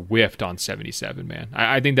just whiffed on 77, man.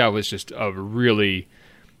 I think that was just a really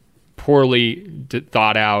poorly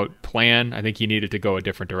thought out plan. I think he needed to go a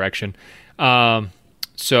different direction. And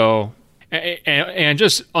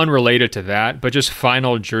just unrelated to that, but just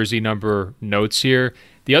final jersey number notes here.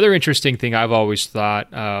 The other interesting thing I've always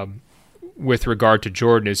thought with regard to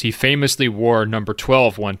Jordan is he famously wore number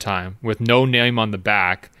 12 one time with no name on the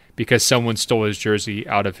back because someone stole his jersey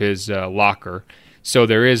out of his locker. So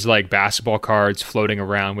there is like basketball cards floating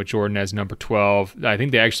around with Jordan as number 12. I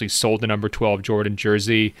think they actually sold the number 12 Jordan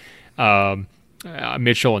jersey.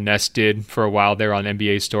 Mitchell and Ness did for a while there on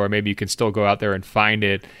NBA Store. Maybe you can still go out there and find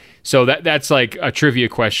it. So that's like a trivia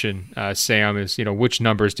question, Sam, is, you know, which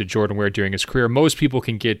numbers did Jordan wear during his career? Most people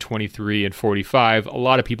can get 23 and 45. A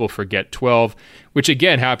lot of people forget 12, which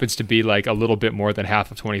again happens to be like a little bit more than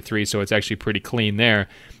half of 23, so it's actually pretty clean there.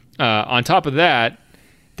 On top of that,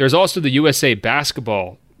 there's also the USA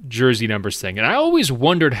basketball jersey numbers thing. And I always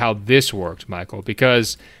wondered how this worked, Michael,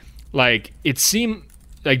 because like it seemed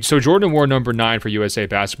like, so Jordan wore number 9 for USA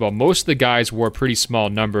basketball. Most of the guys wore pretty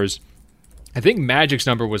small numbers. I think Magic's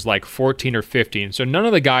number was like 14 or 15. So none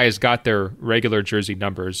of the guys got their regular jersey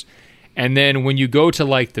numbers. And then when you go to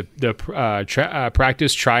like the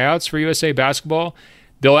practice tryouts for USA basketball,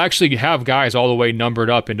 they'll actually have guys all the way numbered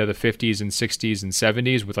up into the 50s and 60s and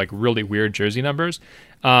 70s with like really weird jersey numbers.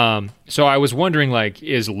 So I was wondering, like,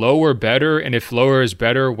 is lower better? And if lower is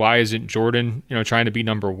better, why isn't Jordan, trying to be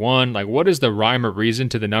number one? Like, what is the rhyme or reason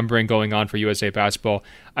to the numbering going on for USA Basketball?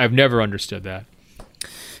 I've never understood that.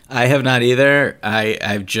 I have not either.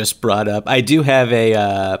 I've just brought up. I do have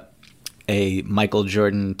a Michael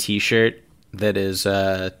Jordan T-shirt that is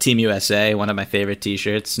Team USA, one of my favorite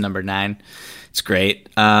T-shirts, number 9. It's great.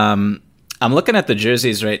 I'm looking at the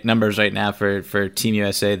jerseys numbers right now for Team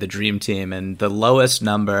USA, the Dream Team, and the lowest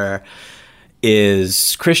number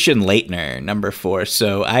is Christian Laettner, number 4.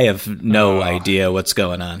 So I have no idea what's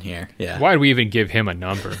going on here. Yeah. Why did we even give him a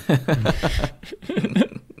number?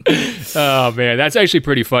 Oh man, that's actually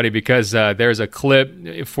pretty funny because there's a clip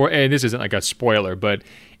and this isn't like a spoiler, but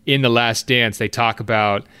in The Last Dance, they talk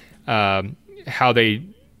about how they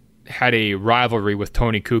had a rivalry with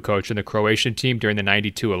Toni Kukoc and the Croatian team during the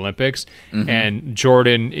 92 Olympics. Mm-hmm. And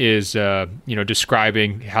Jordan is,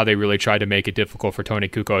 describing how they really tried to make it difficult for Toni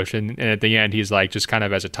Kukoc. And at the end, he's like, just kind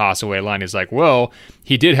of as a toss away line, he's like, well,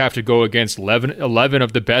 he did have to go against 11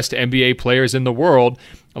 of the best NBA players in the world,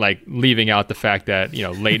 like leaving out the fact that,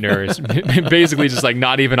 Laettner is basically just like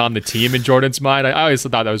not even on the team in Jordan's mind. I always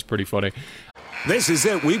thought that was pretty funny. This is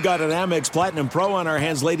it. We've got an Amex Platinum Pro on our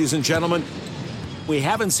hands, ladies and gentlemen. We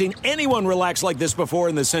haven't seen anyone relax like this before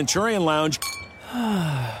in the Centurion Lounge.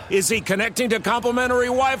 Is he connecting to complimentary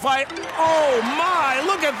Wi-Fi? Oh, my!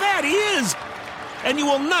 Look at that! He is! And you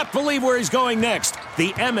will not believe where he's going next. The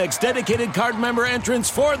Amex dedicated card member entrance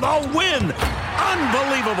for the win!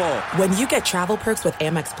 Unbelievable! When you get travel perks with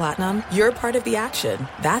Amex Platinum, you're part of the action.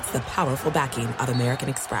 That's the powerful backing of American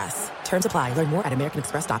Express. Terms apply. Learn more at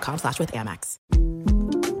americanexpress.com/withAmex.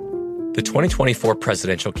 The 2024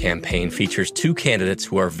 presidential campaign features 2 candidates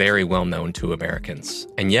who are very well known to Americans.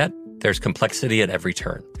 And yet, there's complexity at every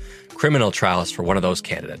turn. Criminal trials for one of those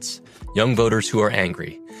candidates. Young voters who are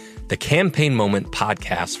angry. The Campaign Moment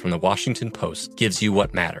podcast from the Washington Post gives you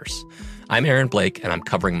what matters. I'm Aaron Blake, and I'm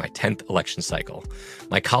covering my 10th election cycle.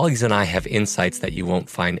 My colleagues and I have insights that you won't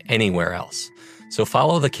find anywhere else. So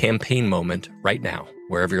follow The Campaign Moment right now,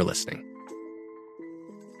 wherever you're listening.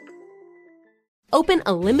 Open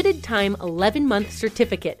a limited-time 11-month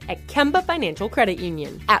certificate at Kemba Financial Credit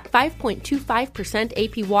Union. At 5.25%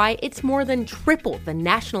 APY, it's more than triple the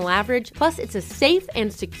national average, plus it's a safe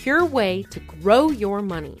and secure way to grow your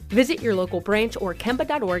money. Visit your local branch or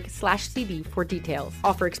kemba.org/cb for details.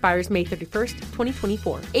 Offer expires May 31st,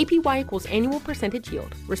 2024. APY equals annual percentage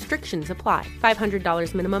yield. Restrictions apply.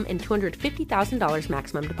 $500 minimum and $250,000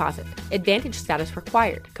 maximum deposit. Advantage status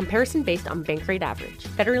required. Comparison based on bank rate average.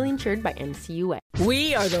 Federally insured by NCUA.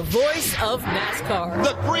 We are the voice of NASCAR.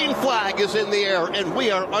 The green flag is in the air, and we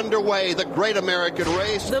are underway. The Great American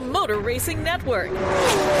Race. The Motor Racing Network.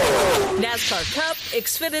 NASCAR Cup,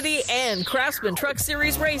 Xfinity, and Craftsman Truck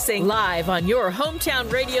Series Racing live on your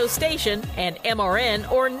hometown radio station and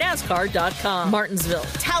MRN or NASCAR.com. Martinsville,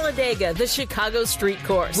 Talladega, the Chicago Street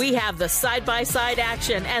Course. We have the side-by-side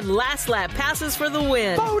action and last lap passes for the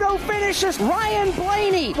win. Photo finishes. Ryan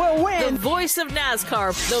Blaney will win. The voice of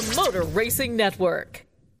NASCAR, the Motor Racing Network.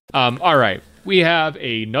 All right. We have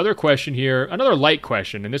another question here, another light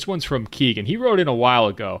question, and this one's from Keegan. He wrote in a while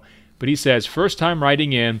ago, but he says, first time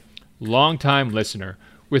writing in, long time listener.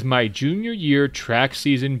 With my junior year track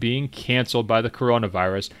season being canceled by the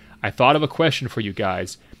coronavirus, I thought of a question for you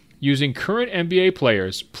guys. Using current NBA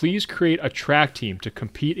players, please create a track team to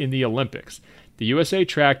compete in the Olympics. The USA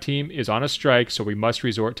track team is on a strike, so we must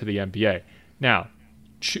resort to the NBA. Now,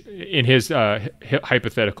 in his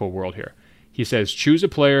hypothetical world here, he says, choose a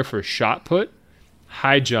player for shot put,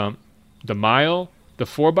 high jump, the mile, the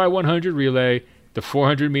 4x100 relay, the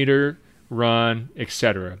 400-meter run,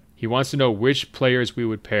 etc. He wants to know which players we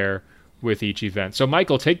would pair with each event. So,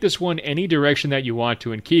 Michael, take this one any direction that you want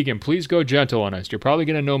to. And Keegan, please go gentle on us. You're probably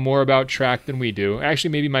going to know more about track than we do.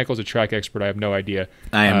 Actually, maybe Michael's a track expert. I have no idea.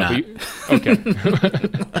 I am not.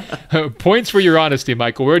 Okay. Points for your honesty,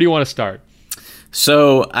 Michael. Where do you want to start?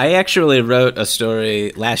 So I actually wrote a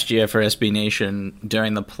story last year for SB Nation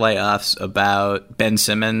during the playoffs about Ben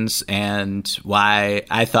Simmons and why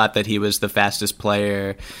I thought that he was the fastest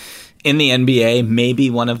player in the NBA, maybe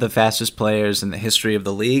one of the fastest players in the history of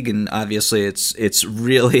the league. And obviously it's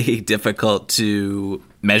really difficult to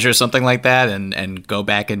measure something like that and go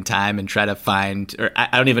back in time and try to find, or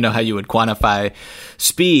I don't even know how you would quantify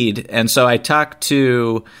speed. And so I talked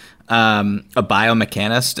to a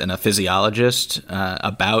biomechanist and a physiologist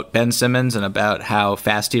about Ben Simmons and about how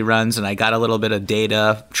fast he runs. And I got a little bit of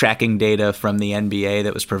data, tracking data from the NBA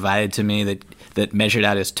that was provided to me that measured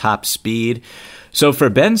out his top speed. So for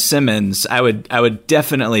Ben Simmons, I would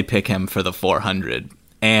definitely pick him for the 400.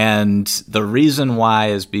 And the reason why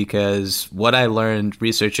is because what I learned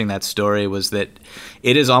researching that story was that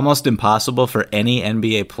it is almost impossible for any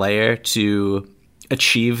NBA player to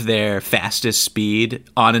achieve their fastest speed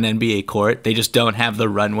on an NBA court. They just don't have the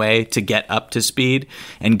runway to get up to speed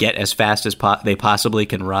and get as fast as they possibly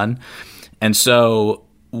can run. And so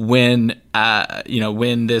when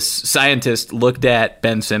this scientist looked at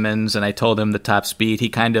Ben Simmons and I told him the top speed, he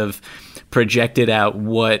kind of projected out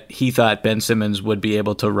what he thought Ben Simmons would be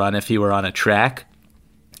able to run if he were on a track.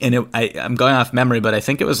 And I'm going off memory, but I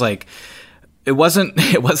think it was like, it wasn't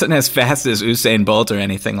as fast as Usain Bolt or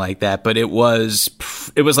anything like that, but it was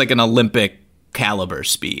like an Olympic caliber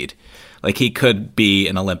speed. Like he could be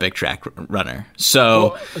an Olympic track runner.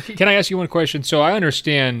 So can I ask you one question? So I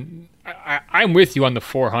understand, I'm with you on the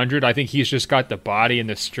 400. I think he's just got the body and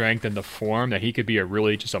the strength and the form that he could be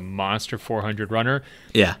just a monster 400 runner.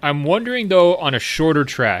 Yeah. I'm wondering though, on a shorter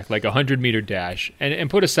track, like a 100-meter dash, and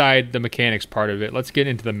put aside the mechanics part of it, let's get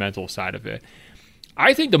into the mental side of it.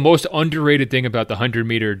 I think the most underrated thing about the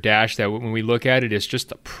 100-meter dash that when we look at it is just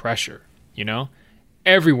the pressure,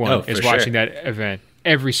 Everyone is watching that event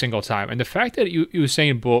every single time. And the fact that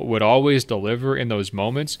Usain Bolt would always deliver in those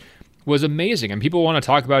moments was amazing. And people want to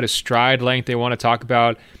talk about his stride length. They want to talk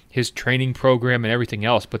about his training program and everything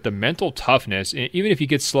else. But the mental toughness, even if he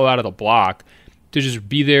gets slow out of the block, to just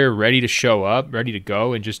be there ready to show up, ready to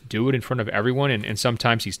go, and just do it in front of everyone. And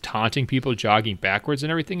sometimes he's taunting people, jogging backwards and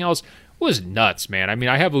everything else was nuts, man. I mean,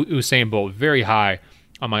 I have Usain Bolt very high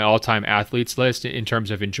on my all-time athletes list in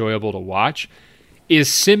terms of enjoyable to watch.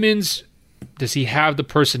 Is Simmons, does he have the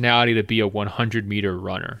personality to be a 100-meter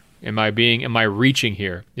runner? Am I reaching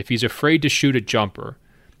here? If he's afraid to shoot a jumper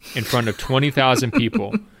in front of 20,000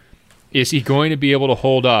 people, is he going to be able to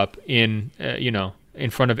hold up in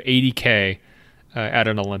front of 80K at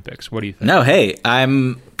an Olympics? What do you think? No, hey,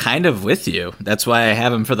 I'm kind of with you. That's why I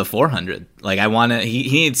have him for the 400. Like he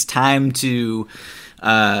needs time to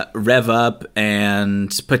rev up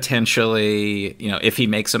and potentially, if he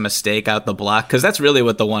makes a mistake out the block, because that's really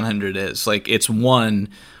what the 100 is. Like it's one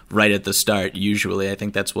right at the start. Usually, I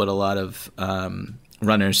think that's what a lot of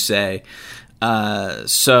runners say.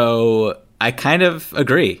 So I kind of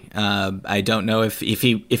agree. I don't know if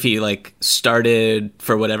he like started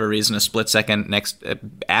for whatever reason a split second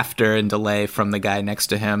after and delay from the guy next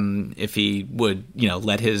to him, if he would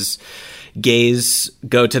let his gaze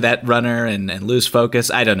go to that runner and lose focus.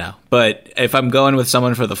 I don't know. But if I'm going with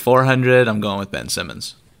someone for the 400, I'm going with Ben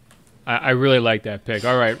Simmons. I really like that pick.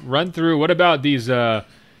 All right, run through. What about these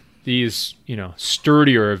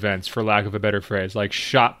sturdier events, for lack of a better phrase, like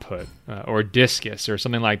shot put or discus or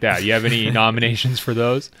something like that? You have any nominations for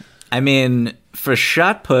those? I mean, for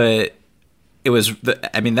shot put,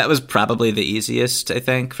 that was probably the easiest, I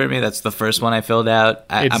think, for me. That's the first one I filled out.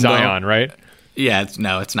 It's Zion, right? Yeah, it's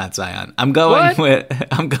not Zion. I'm going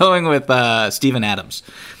with Steven Adams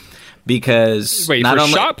because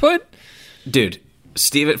shot put, dude.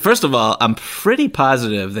 Steven, first of all, I'm pretty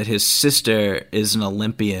positive that his sister is an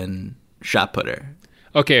Olympian shot putter.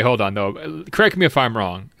 Okay, hold on though. Correct me if I'm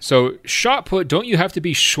wrong. So shot put, don't you have to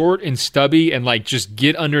be short and stubby and like just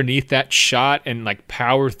get underneath that shot and like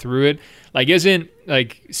power through it? Like isn't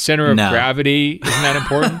like center of gravity, isn't that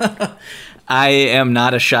important? I am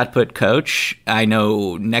not a shot put coach. I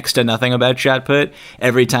know next to nothing about shot put.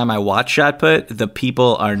 Every time I watch shot put, the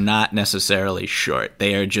people are not necessarily short.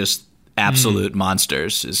 They are just absolute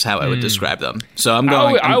monsters is how I would describe them. So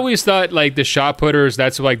I always thought like the shot putters,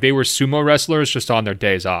 that's like they were sumo wrestlers just on their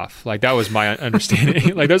days off. Like that was my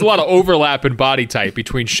understanding. Like there's a lot of overlap in body type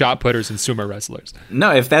between shot putters and sumo wrestlers.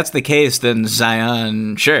 No, if that's the case, then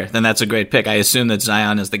Zion, sure, then that's a great pick. I assume that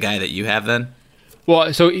Zion is the guy that you have then?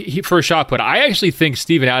 Well, so for a shot put, I actually think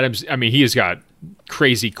Steven Adams, I mean, he has got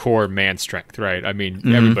crazy core man strength, right? I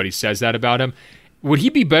mean, everybody says that about him. Would he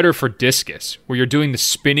be better for discus, where you're doing the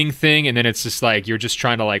spinning thing and then it's just like you're just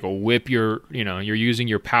trying to like whip you're using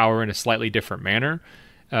your power in a slightly different manner?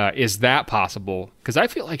 Is that possible? Because I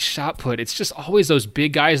feel like shot put, it's just always those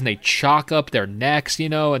big guys and they chalk up their necks,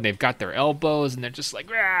 and they've got their elbows and they're just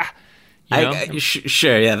like, rah.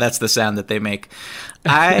 Sure, yeah, that's the sound that they make.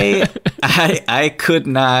 I could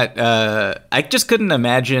not. I just couldn't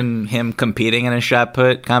imagine him competing in a shot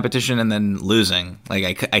put competition and then losing.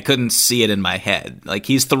 Like I couldn't see it in my head. Like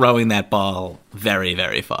he's throwing that ball very,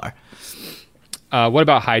 very far. What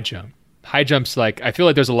about high jump? High jump's like I feel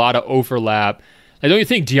like there's a lot of overlap. Like, don't you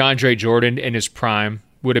think DeAndre Jordan in his prime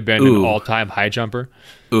would have been an all-time high jumper?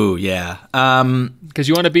 Ooh, yeah. Because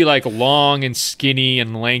you want to be like long and skinny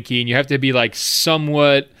and lanky, and you have to be like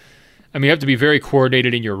somewhat I mean, you have to be very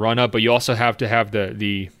coordinated in your run up, but you also have to have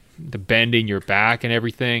the bend in your back and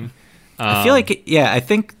everything. I feel like, I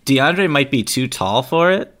think DeAndre might be too tall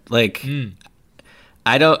for it. Like,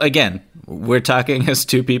 I don't, again, we're talking as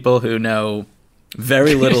two people who know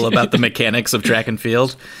very little about the mechanics of track and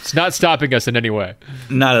field. It's not stopping us in any way.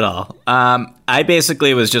 Not at all. I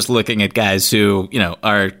basically was just looking at guys who,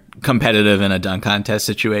 are competitive in a dunk contest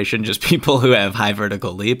situation, just people who have high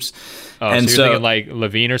vertical leaps. Oh, and so you're thinking like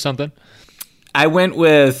Levine or something? I went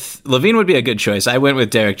with Levine would be a good choice. I went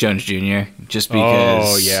with Derek Jones Jr. just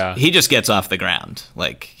because he just gets off the ground.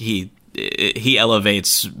 Like he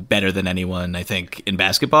elevates better than anyone, I think, in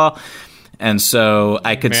basketball. And so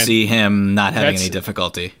I could see him not having any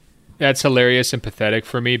difficulty. That's hilarious and pathetic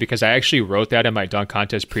for me because I actually wrote that in my dunk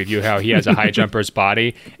contest preview, how he has a high jumper's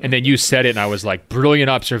body. And then you said it and I was like, brilliant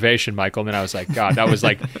observation, Michael. And then I was like, God, that was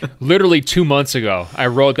like literally 2 months ago. I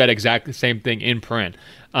wrote that exact same thing in print.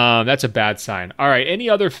 That's a bad sign. All right. Any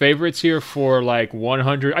other favorites here for like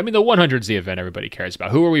 100? I mean, the 100 is the event everybody cares about.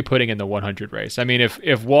 Who are we putting in the 100 race? I mean,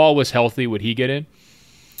 if Wall was healthy, would he get in?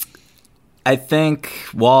 I think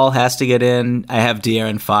Wall has to get in. I have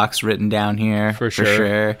De'Aaron Fox written down here for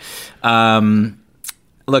sure.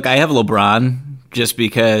 Look, I have LeBron just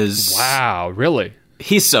because. Wow, really?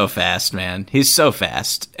 He's so fast, man. He's so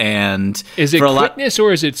fast. And is it quickness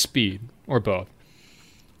or is it speed or both?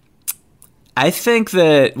 I think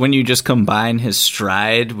that when you just combine his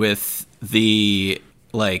stride with the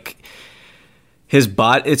his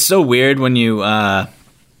bot, it's so weird when you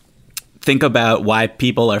think about why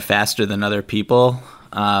people are faster than other people.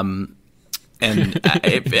 And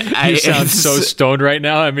you sound so stoned right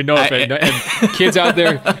now. I mean, no offense. And kids out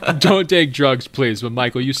there, don't take drugs, please. But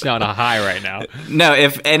Michael, you sound high right now. No,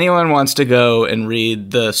 if anyone wants to go and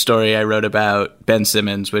read the story I wrote about Ben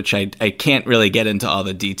Simmons, which I can't really get into all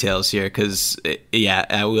the details here because,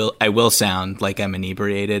 I will sound like I'm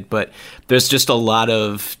inebriated. But there's just a lot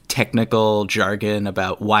of technical jargon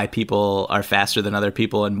about why people are faster than other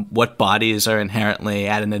people and what bodies are inherently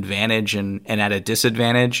at an advantage and at a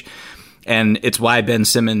disadvantage. And it's why Ben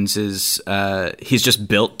Simmons is he's just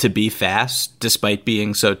built to be fast despite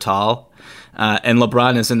being so tall. And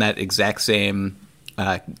LeBron is in that exact same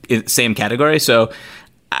category. So,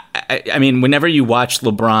 I mean, whenever you watch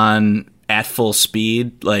LeBron at full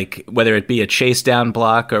speed, like whether it be a chase down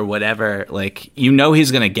block or whatever, like, you know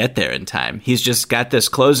he's going to get there in time. He's just got this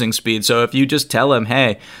closing speed. So if you just tell him,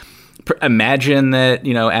 hey, imagine that,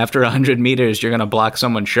 after 100 meters, you're going to block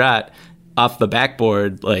someone's shot off the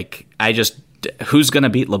backboard, like, who's going to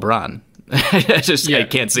beat LeBron? I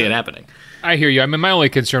can't see it happening. I hear you. I mean, my only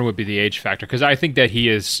concern would be the age factor because I think that he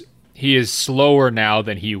is slower now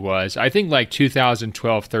than he was. I think like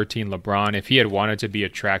 2012-13 LeBron, if he had wanted to be a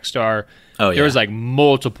track star, there was like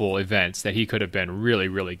multiple events that he could have been really,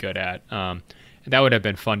 really good at. And that would have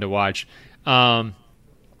been fun to watch.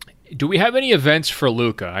 Do we have any events for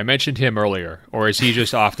Luka? I mentioned him earlier, or is he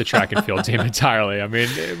just off the track and field team entirely? I mean,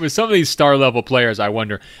 with some of these star-level players, I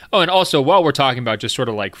wonder. Oh, and also, while we're talking about just sort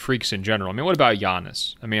of like freaks in general, I mean, what about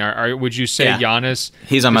Giannis? I mean, would you say Giannis?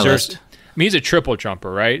 He's on my list. I mean, he's a triple jumper,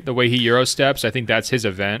 right? The way he Euro steps, I think that's his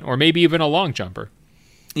event, or maybe even a long jumper.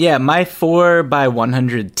 Yeah, my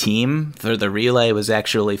 4x100 team for the relay was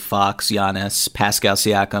actually Fox, Giannis, Pascal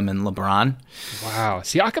Siakam, and LeBron. Wow.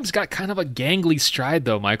 Siakam's got kind of a gangly stride,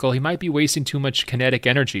 though, Michael. He might be wasting too much kinetic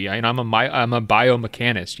energy. I'm a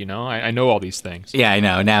biomechanist, I know all these things. Yeah, I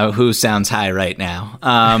know. Now, who sounds high right now?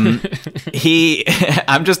 I'm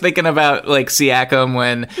just thinking about, like, Siakam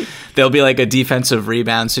when there'll be, like, a defensive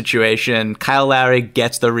rebound situation. Kyle Lowry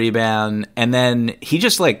gets the rebound, and then he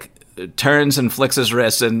just, like, turns and flicks his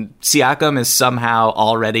wrist, and Siakam is somehow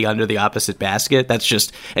already under the opposite basket. And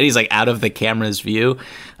he's like out of the camera's view.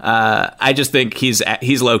 I just think he's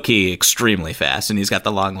low key extremely fast, and he's got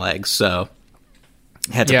the long legs, so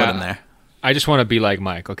had to put him there. I just want to be like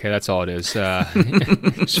Mike. Okay, that's all it is.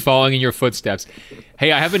 Just following in your footsteps.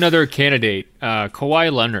 Hey, I have another candidate,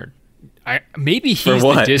 Kawhi Leonard. Maybe he's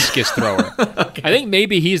the discus thrower. Okay. I think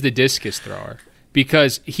maybe he's the discus thrower.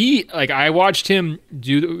 Because I watched him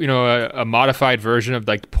do, a modified version of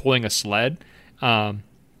like pulling a sled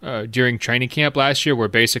during training camp last year, where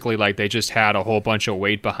basically like they just had a whole bunch of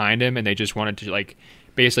weight behind him and they just wanted to like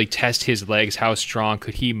basically test his legs, how strong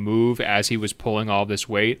could he move as he was pulling all this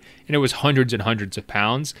weight, and it was hundreds and hundreds of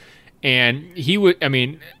pounds. And he would, I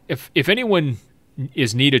mean, if anyone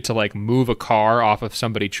is needed to like move a car off of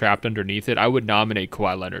somebody trapped underneath it, I would nominate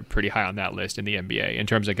Kawhi Leonard pretty high on that list in the NBA in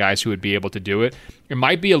terms of guys who would be able to do it. It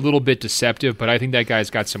might be a little bit deceptive, but I think that guy's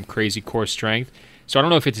got some crazy core strength. So I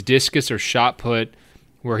don't know if it's discus or shot put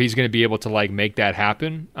where he's going to be able to like make that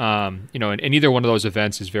happen. And either one of those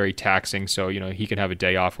events is very taxing, so he can have a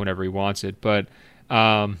day off whenever he wants it. But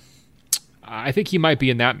I think he might be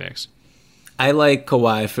in that mix. I like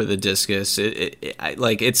Kawhi for the discus.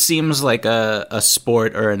 It seems like a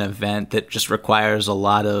sport or an event that just requires a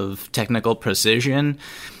lot of technical precision.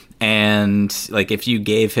 And like if you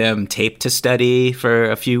gave him tape to study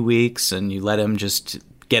for a few weeks and you let him just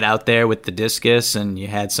get out there with the discus and you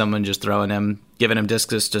had someone just giving him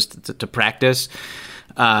discus just to practice,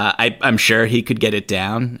 I'm sure he could get it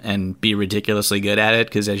down and be ridiculously good at it.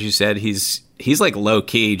 Because as you said, he's like low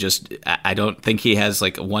key. Just I don't think he has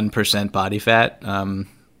like 1% body fat in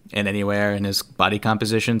anywhere in his body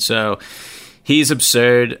composition. So he's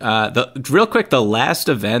absurd. Real quick, the last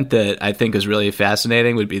event that I think is really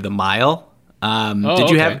fascinating would be the mile.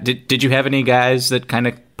 Did you have any guys that kind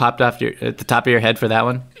of popped off at the top of your head for that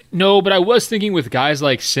one? No, but I was thinking with guys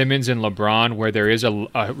like Simmons and LeBron, where there is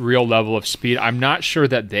a real level of speed. I'm not sure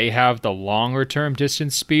that they have the longer term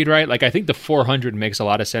distance speed, right? Like I think the 400 makes a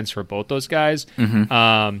lot of sense for both those guys.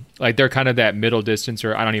 Mm-hmm. Like they're kind of that middle distance,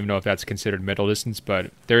 or I don't even know if that's considered middle distance,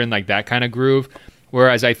 but they're in like that kind of groove.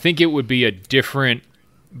 Whereas I think it would be a different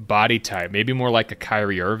body type, maybe more like a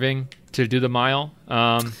Kyrie Irving to do the mile.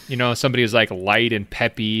 Somebody who's like light and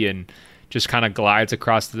peppy and just kind of glides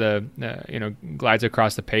across the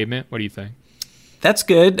pavement. What do you think? That's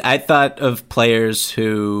good. I thought of players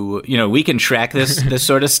who, we can track this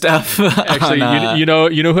sort of stuff. Actually,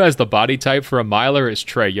 who has the body type for a miler is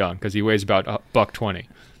Trae Young, because he weighs about $120.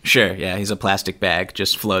 Sure, yeah, he's a plastic bag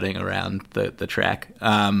just floating around the track.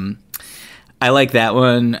 I like that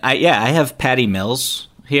one. I have Patty Mills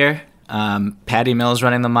here. Patty Mills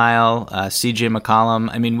running the mile, CJ McCollum.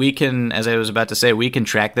 I mean, we can, as I was about to say, we can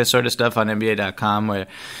track this sort of stuff on NBA.com where,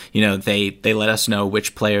 they let us know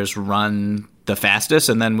which players run the fastest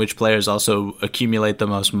and then which players also accumulate the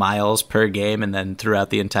most miles per game and then throughout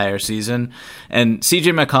the entire season. And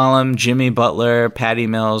CJ McCollum, Jimmy Butler, Patty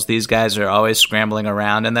Mills, these guys are always scrambling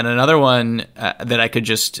around. And then another one that I could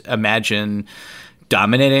just imagine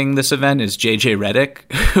dominating this event is JJ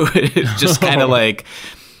Redick, who is just kind of like,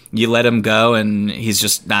 you let him go and he's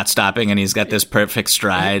just not stopping and he's got this perfect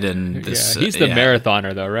stride and this. Yeah, he's the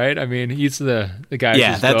marathoner though, right? I mean, he's the guy who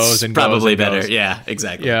just goes and probably goes and better. goes. Yeah,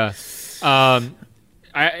 exactly. Yeah.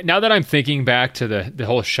 Now that I'm thinking back to the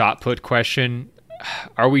whole shot put question,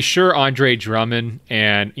 are we sure Andre Drummond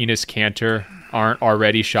and Enes Kanter aren't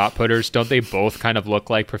already shot putters? Don't they both kind of look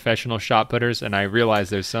like professional shot putters? And I realize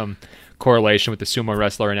there's some correlation with the sumo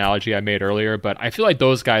wrestler analogy I made earlier, but I feel like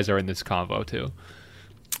those guys are in this convo too.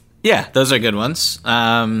 Yeah, those are good ones.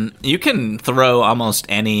 You can throw almost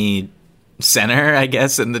any center, I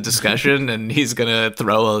guess, in the discussion, and he's going to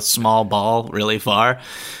throw a small ball really far.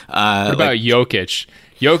 What about Jokic?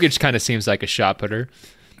 Jokic kind of seems like a shot putter.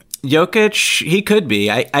 Jokic, he could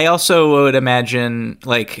be. I also would imagine,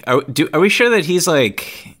 like, are we sure that he's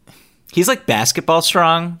like basketball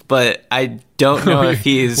strong, but I don't know if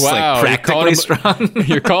he's like practically strong.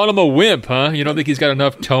 You're calling him a wimp, huh? You don't think he's got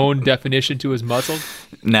enough tone definition to his muscles?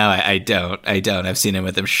 No, I don't. I've seen him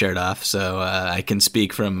with his shirt off, so I can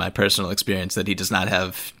speak from my personal experience that he does not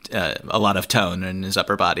have a lot of tone in his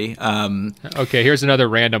upper body. Okay, here's another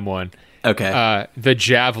random one. Okay. The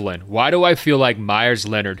javelin. Why do I feel like Myers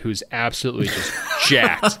Leonard, who's absolutely just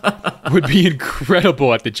jacked, would be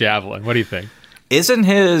incredible at the javelin? What do you think? Isn't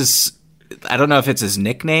his... I don't know if it's his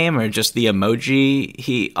nickname or just the emoji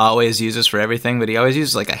he always uses for everything, but he always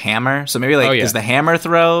uses like a hammer. So maybe is the hammer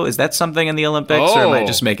throw, is that something in the Olympics or am I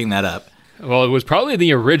just making that up? Well, it was probably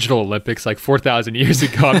the original Olympics like 4,000 years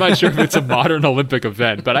ago. I'm not sure if it's a modern Olympic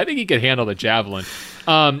event, but I think he could handle the javelin.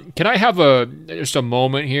 Can I have just a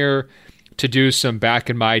moment here to do some back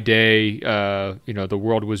in my day, the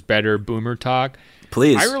world was better boomer talk?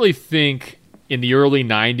 Please. I really think in the early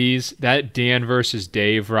 90s, that Dan versus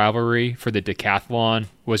Dave rivalry for the decathlon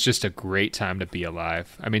was just a great time to be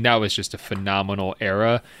alive. I mean, that was just a phenomenal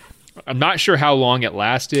era. I'm not sure how long it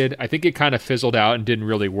lasted. I think it kind of fizzled out and didn't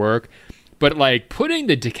really work. But like putting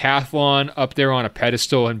the decathlon up there on a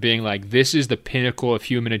pedestal and being like, this is the pinnacle of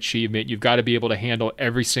human achievement. You've got to be able to handle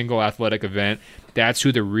every single athletic event. That's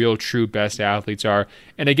who the real, true best athletes are.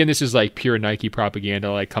 And again, this is like pure Nike propaganda,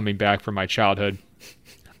 like coming back from my childhood.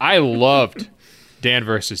 I loved Dan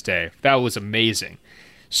versus Dave. That was amazing.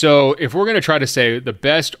 So if we're going to try to say the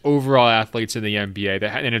best overall athletes in the NBA,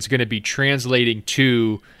 and it's going to be translating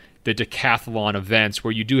to the decathlon events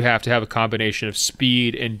where you do have to have a combination of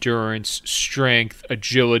speed, endurance, strength,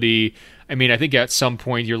 agility. I mean, I think at some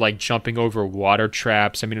point you're like jumping over water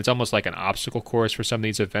traps. I mean, it's almost like an obstacle course for some of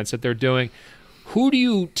these events that they're doing. Who do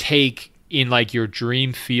you take in like your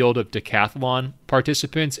dream field of decathlon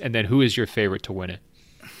participants, and then who is your favorite to win it?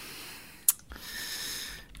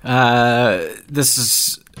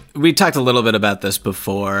 We talked a little bit about this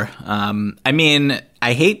before. I mean,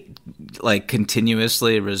 I hate like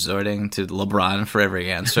continuously resorting to LeBron for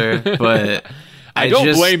every answer, but I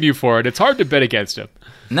don't blame you for it. It's hard to bet against him.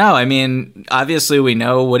 No, I mean, obviously we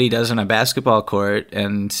know what he does on a basketball court,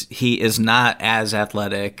 and he is not as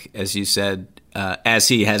athletic, as you said, as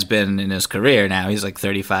he has been in his career. Now he's like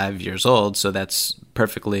 35 years old, so that's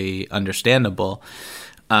perfectly understandable.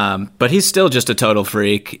 But he's still just a total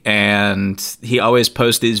freak, and he always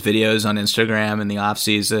posts these videos on Instagram in the off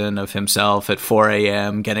season of himself at 4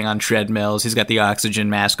 a.m. getting on treadmills. He's got the oxygen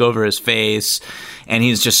mask over his face, and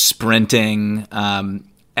he's just sprinting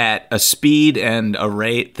at a speed and a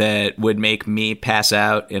rate that would make me pass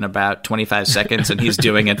out in about 25 seconds, and he's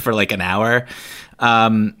doing it for like an hour.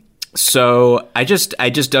 So I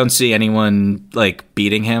just don't see anyone like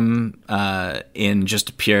beating him in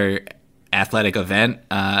just a pure athletic event.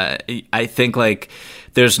 I think like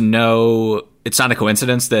it's not a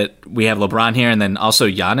coincidence that we have LeBron here, and then also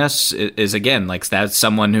Giannis is again like that's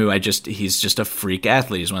someone who he's just a freak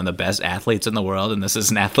athlete. He's one of the best athletes in the world, and this is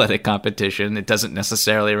an athletic competition. It doesn't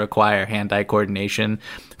necessarily require hand-eye coordination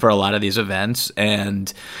for a lot of these events,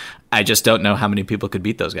 and I just don't know how many people could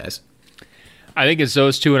beat those guys. I think it's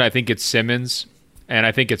those two, and I think it's Simmons, and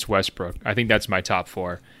I think it's Westbrook. I think that's my top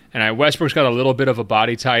four. And Westbrook's got a little bit of a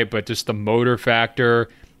body type, but just the motor factor,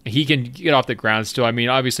 he can get off the ground still. I mean,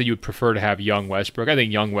 obviously you would prefer to have young Westbrook. I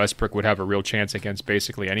think young Westbrook would have a real chance against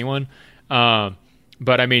basically anyone. But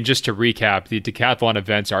I mean, just to recap, the decathlon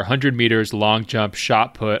events are 100 meters, long jump,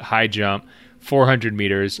 shot put, high jump, 400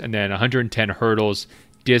 meters, and then 110 hurdles,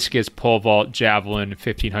 discus, pole vault, javelin,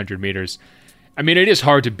 1,500 meters. I mean, it is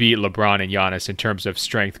hard to beat LeBron and Giannis in terms of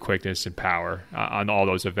strength, quickness, and power on all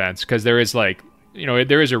those events, because there is like,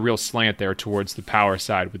 there is a real slant there towards the power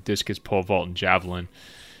side with discus, pole vault, and javelin.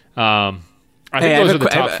 I think those are the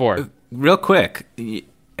top four. Real quick,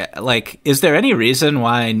 like, is there any reason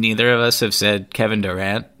why neither of us have said Kevin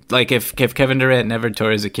Durant? Like, if Kevin Durant never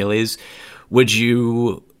tore his Achilles, would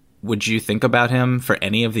you think about him for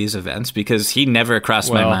any of these events? Because he never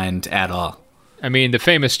crossed my mind at all. I mean, the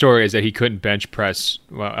famous story is that he couldn't bench press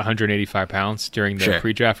 185 pounds during the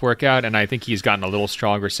pre-draft workout, and I think he's gotten a little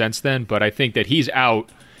stronger since then, but I think that he's out.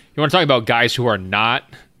 You want to talk about guys who are not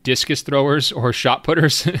discus throwers or shot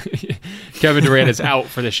putters? Kevin Durant is out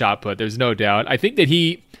for the shot put, there's no doubt. I think that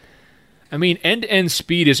end-to-end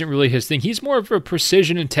speed isn't really his thing. He's more of a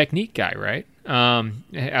precision and technique guy, right?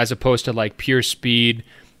 As opposed to like pure speed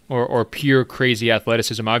or pure crazy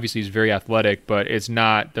athleticism. Obviously, he's very athletic, but it's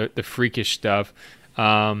not the freakish stuff.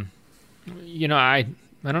 I don't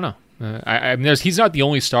know. He's not the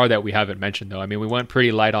only star that we haven't mentioned, though. I mean, we went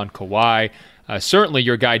pretty light on Kawhi. Certainly,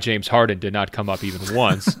 your guy James Harden did not come up even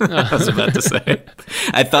once. I was about to say.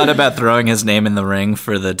 I thought about throwing his name in the ring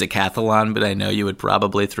for the decathlon, but I know you would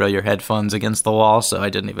probably throw your headphones against the wall, so I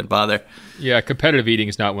didn't even bother. Yeah, competitive eating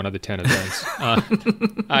is not one of the 10 events.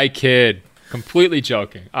 I kid. Completely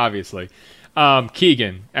joking, obviously.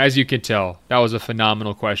 Keegan, as you can tell, that was a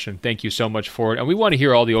phenomenal question. Thank you so much for it. And we want to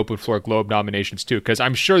hear all the Open Floor Globe nominations, too, because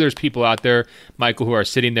I'm sure there's people out there, Michael, who are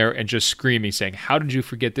sitting there and just screaming, saying, how did you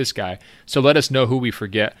forget this guy? So let us know who we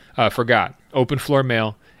forgot.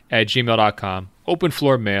 openfloormail@gmail.com.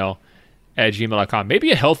 openfloormail@gmail.com.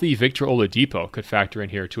 Maybe a healthy Victor Oladipo could factor in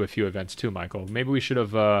here to a few events, too, Michael. Maybe we should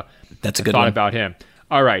have That's a good thought one. about him.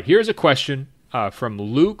 All right, here's a question from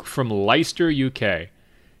Luke from Leicester, UK.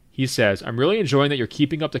 He says, I'm really enjoying that you're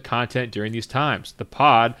keeping up the content during these times. The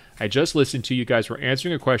pod I just listened to, you guys were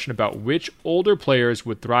answering a question about which older players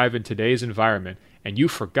would thrive in today's environment, and you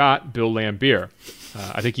forgot Bill Laimbeer.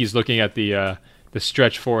 I think he's looking at the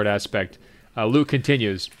stretch forward aspect. Luke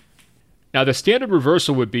continues, now the standard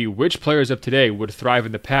reversal would be which players of today would thrive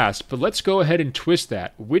in the past, but let's go ahead and twist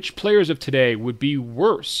that. Which players of today would be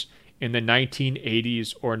worse in the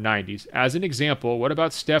 1980s or 90s? As an example, what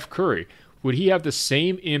about Steph Curry? Would he have the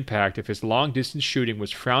same impact if his long-distance shooting was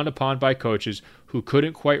frowned upon by coaches who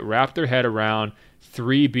couldn't quite wrap their head around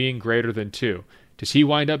 3 being greater than 2? Does he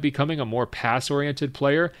wind up becoming a more pass-oriented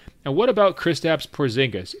player? And what about Kristaps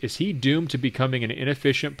Porzingis? Is he doomed to becoming an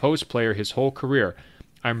inefficient post player his whole career?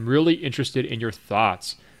 I'm really interested in your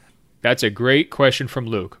thoughts. That's a great question from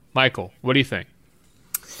Luke. Michael, what do you think?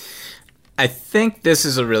 I think this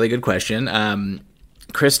is a really good question.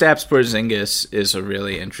 Kristaps Porzingis is a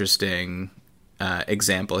really interesting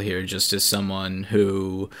example here, just as someone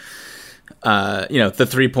who the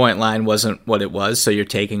 3-point line wasn't what it was, so you're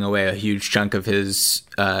taking away a huge chunk of his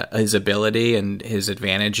ability and his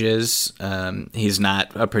advantages. He's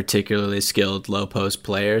not a particularly skilled low post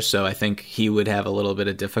player, so I think he would have a little bit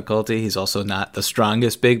of difficulty. He's also not the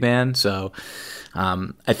strongest big man, so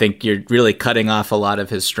I think you're really cutting off a lot of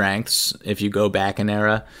his strengths if you go back an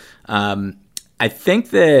era. I think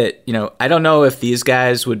that, I don't know if these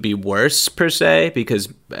guys would be worse per se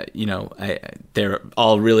because, they're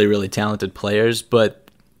all really, really talented players. But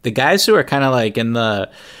the guys who are kind of like in the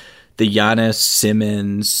Giannis,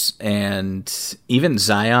 Simmons, and even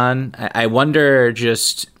Zion, I wonder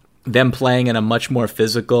just them playing in a much more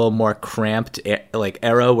physical, more cramped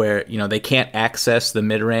era where, they can't access the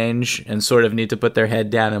mid-range and sort of need to put their head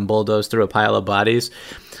down and bulldoze through a pile of bodies.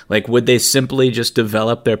 Like, would they simply just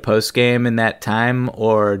develop their post game in that time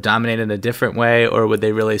or dominate in a different way? Or would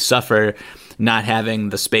they really suffer not having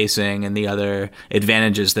the spacing and the other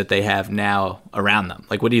advantages that they have now around them?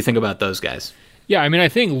 Like, what do you think about those guys? Yeah, I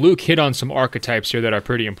think Luke hit on some archetypes here that are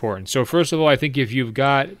pretty important. So first of all, I think if you've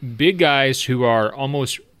got big guys who are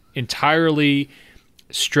almost entirely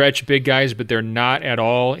stretch big guys, but they're not at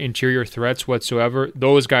all interior threats whatsoever,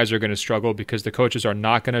 those guys are going to struggle because the coaches are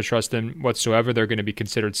not going to trust them whatsoever. They're going to be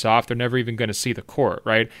considered soft. They're never even going to see the court,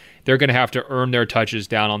 right? They're going to have to earn their touches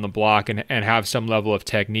down on the block and have some level of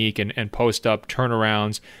technique and post-up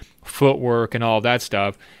turnarounds, footwork, and all that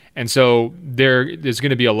stuff. And so there's going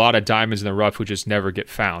to be a lot of diamonds in the rough who just never get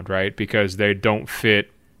found, right? Because they don't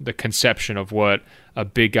fit the conception of what a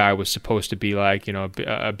big guy was supposed to be like,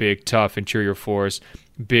 a big, tough interior force,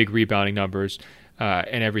 big rebounding numbers,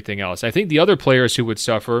 and everything else. I think the other players who would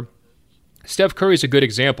suffer, Steph Curry is a good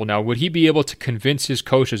example. Now, would he be able to convince his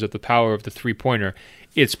coaches of the power of the three-pointer?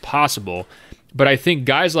 It's possible. But I think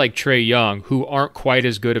guys like Trae Young, who aren't quite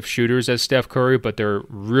as good of shooters as Steph Curry, but they're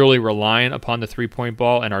really reliant upon the three-point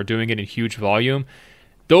ball and are doing it in huge volume,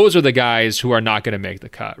 those are the guys who are not going to make the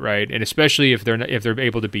cut, right? And especially if they're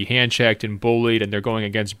able to be hand-checked and bullied and they're going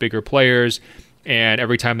against bigger players, and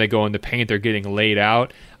every time they go in the paint, they're getting laid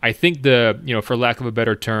out. I think for lack of a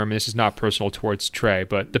better term, this is not personal towards Trae,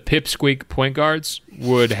 but the pipsqueak point guards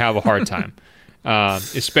would have a hard time,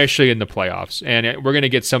 especially in the playoffs. And we're going to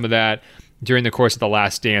get some of that during the course of The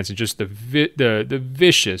Last Dance and just the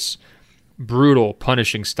vicious, brutal,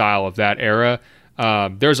 punishing style of that era.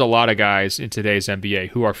 There's a lot of guys in today's NBA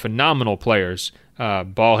who are phenomenal players,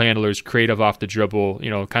 ball handlers, creative off the dribble,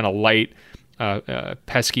 kind of light,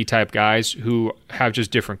 pesky type guys who have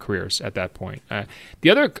just different careers at that point. The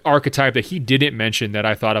other archetype that he didn't mention that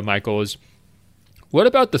I thought of, Michael, is what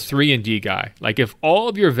about the 3-and-D guy? Like, if all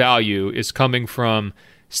of your value is coming from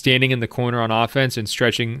standing in the corner on offense and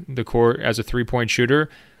stretching the court as a three-point shooter,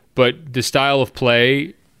 but the style of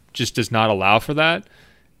play just does not allow for that,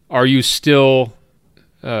 are you still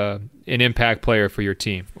an impact player for your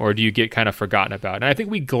team, or do you get kind of forgotten about? And I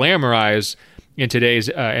think we glamorize in today's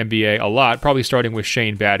NBA a lot, probably starting with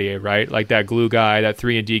Shane Battier, right? Like that glue guy, that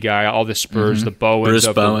 3-and-D guy, all the Spurs, the Bowens Bruce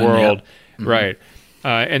of Bowen, the world, yeah. Right?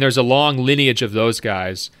 And there's a long lineage of those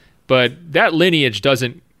guys, but that lineage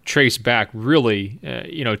doesn't trace back really,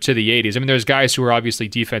 to the 80s. I mean, there's guys who are obviously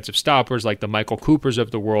defensive stoppers like the Michael Coopers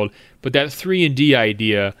of the world, but that 3-and-D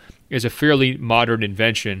idea is a fairly modern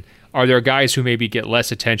invention. Are there guys who maybe get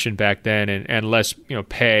less attention back then and less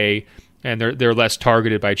pay, and they're less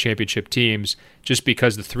targeted by championship teams just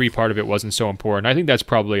because the three part of it wasn't so important? I think that's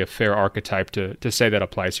probably a fair archetype to say that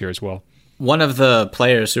applies here as well. One of the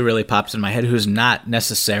players who really pops in my head, who's not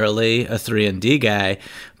necessarily a 3-and-D guy,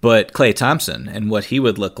 but Klay Thompson, and what he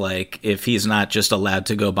would look like if he's not just allowed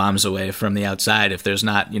to go bombs away from the outside, if there's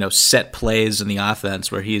not set plays in the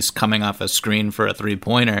offense where he's coming off a screen for a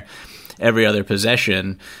three-pointer every other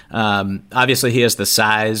possession. Obviously, he has the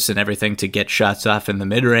size and everything to get shots off in the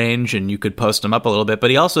mid-range, and you could post him up a little bit, but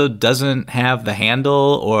he also doesn't have the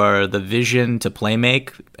handle or the vision to play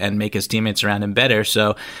make and make his teammates around him better.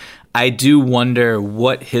 So I do wonder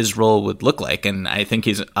what his role would look like, and I think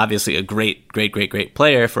he's obviously a great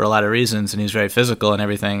player for a lot of reasons, and he's very physical and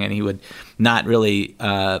everything, and he would not really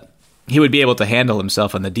he would be able to handle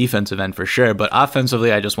himself on the defensive end for sure, but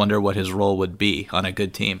offensively I just wonder what his role would be on a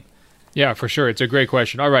good team. Yeah, for sure. It's a great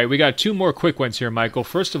question. All right, we got two more quick ones here, Michael.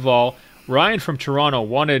 First of all, Ryan from Toronto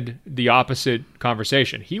wanted the opposite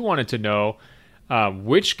conversation. He wanted to know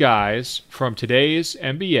which guys from today's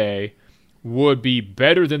NBA would be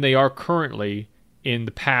better than they are currently in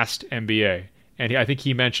the past NBA. And I think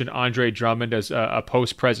he mentioned Andre Drummond as a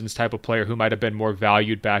post-presence type of player who might have been more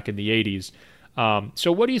valued back in the 80s.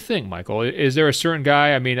 So what do you think, Michael? Is there a certain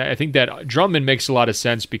guy? I mean, I think that Drummond makes a lot of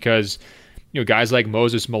sense because guys like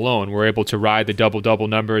Moses Malone were able to ride the double-double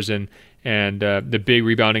numbers and and the big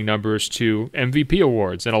rebounding numbers to MVP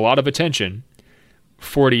awards and a lot of attention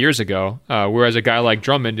 40 years ago, whereas a guy like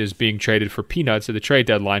Drummond is being traded for peanuts at the trade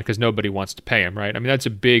deadline because nobody wants to pay him, right? I mean, that's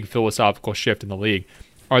a big philosophical shift in the league.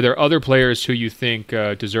 Are there other players who you think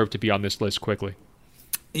deserve to be on this list quickly?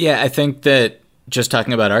 Yeah, I think that just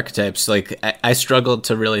talking about archetypes, like I struggled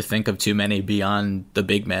to really think of too many beyond the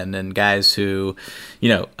big men and guys who, you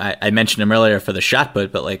know, I mentioned him earlier for the shot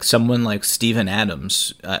put, but like someone like Steven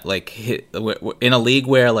Adams, in a league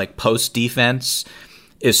where like post defense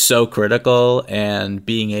is so critical, and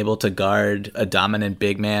being able to guard a dominant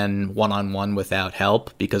big man one-on-one without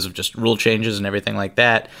help because of just rule changes and everything like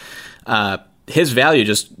that, his value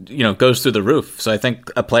just, you know, goes through the roof. So I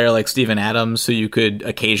think a player like Steven Adams, who you could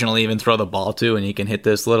occasionally even throw the ball to, and he can hit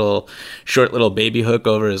this short little baby hook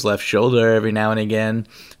over his left shoulder every now and again,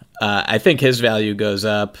 I think his value goes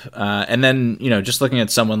up. And then, you know, just looking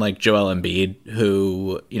at someone like Joel Embiid,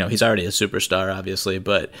 who, you know, he's already a superstar, obviously,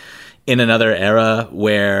 but in another era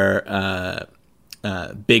where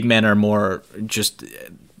big men are more just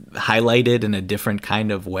highlighted in a different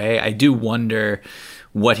kind of way, I do wonder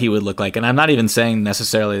what he would look like. And I'm not even saying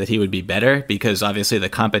necessarily that he would be better, because obviously the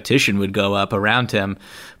competition would go up around him.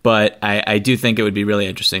 But I do think it would be really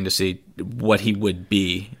interesting to see what he would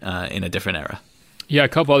be in a different era. Yeah, a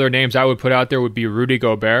couple other names I would put out there would be Rudy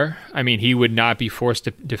Gobert. I mean, he would not be forced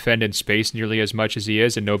to defend in space nearly as much as he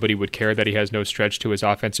is, and nobody would care that he has no stretch to his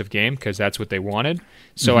offensive game because that's what they wanted.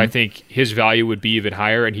 So I think his value would be even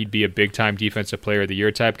higher, and he'd be a big-time defensive player of the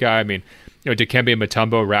year type guy. I mean, you know, Dikembe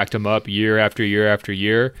Mutombo racked him up year after year after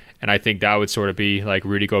year, and I think that would sort of be like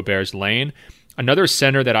Rudy Gobert's lane. Another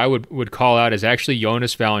center that I would call out is actually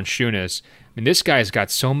Jonas Valanciunas. I mean, this guy's got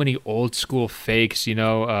so many old school fakes, you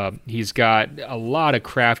know. He's got a lot of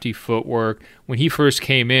crafty footwork. When he first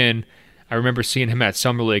came in, I remember seeing him at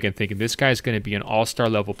Summer League and thinking, this guy's going to be an all-star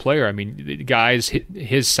level player. I mean, the guys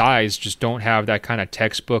his size just don't have that kind of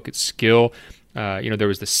textbook skill. You know, there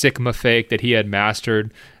was the Sigma fake that he had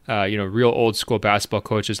mastered. You know, real old school basketball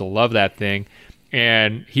coaches will love that thing.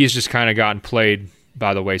 And he's just kind of gotten played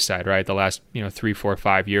by the wayside, right? The last, 3, 4,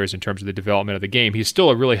 5 years in terms of the development of the game. He's still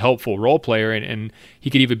a really helpful role player, and he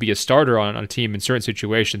could even be a starter on a team in certain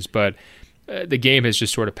situations, but the game has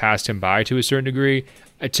just sort of passed him by to a certain degree.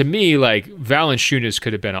 To me, like, Valanciunas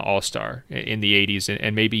could have been an all-star in the 80s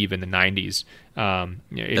and maybe even the 90s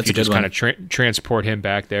if you just kind of transport him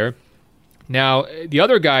back there. Now, the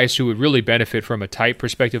other guys who would really benefit from a type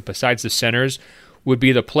perspective besides the centers would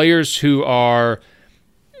be the players who are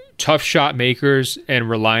tough shot makers and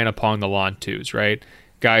reliant upon the lawn twos, right?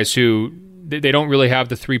 Guys who, they don't really have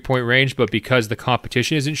the three-point range, but because the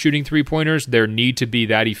competition isn't shooting three-pointers, their need to be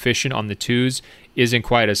that efficient on the twos isn't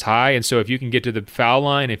quite as high. And so if you can get to the foul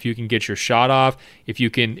line, if you can get your shot off, if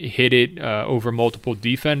you can hit it over multiple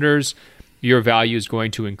defenders, your value is going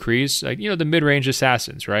to increase. Like, the mid-range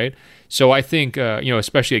assassins, right? So I think,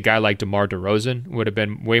 especially a guy like DeMar DeRozan would have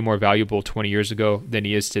been way more valuable 20 years ago than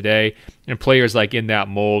he is today. And players like in that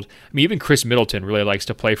mold, I mean, even Chris Middleton really likes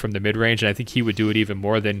to play from the mid-range, and I think he would do it even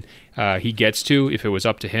more than he gets to if it was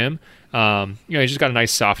up to him. He's just got a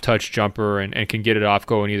nice soft touch jumper and can get it off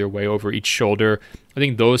going either way over each shoulder. I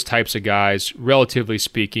think those types of guys, relatively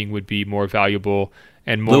speaking, would be more valuable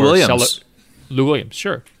and more... Lou Williams. Lou Williams,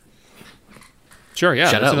 sure. Sure, yeah.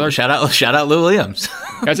 Shout out Lou Williams.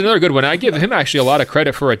 That's another good one. I give him actually a lot of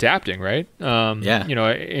credit for adapting, right? Yeah.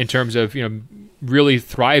 In terms of, really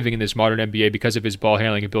thriving in this modern NBA because of his ball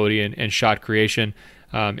handling ability and shot creation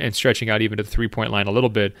and stretching out even to the three-point line a little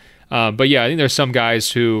bit. But yeah, I think there's some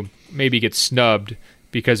guys who maybe get snubbed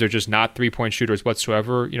because they're just not three-point shooters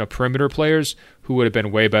whatsoever, perimeter players who would have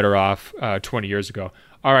been way better off 20 years ago.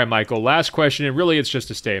 All right, Michael, last question, and really it's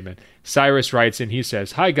just a statement. Cyrus writes in, he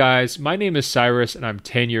says, "Hi guys, my name is Cyrus and I'm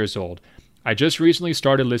 10 years old. I just recently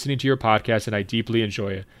started listening to your podcast and I deeply enjoy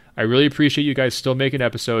it. I really appreciate you guys still making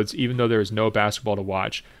episodes even though there is no basketball to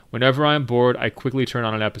watch. Whenever I'm bored, I quickly turn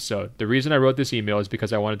on an episode. The reason I wrote this email is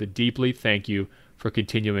because I wanted to deeply thank you for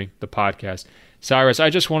continuing the podcast." Cyrus, I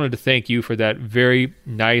just wanted to thank you for that very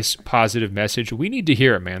nice, positive message. We need to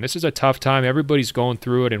hear it, man. This is a tough time. Everybody's going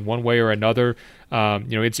through it in one way or another.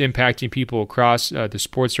 It's impacting people across the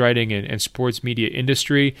sports writing and sports media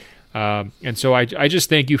industry. And so I just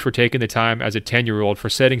thank you for taking the time as a 10-year-old for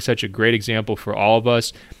setting such a great example for all of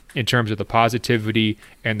us in terms of the positivity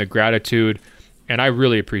and the gratitude. And I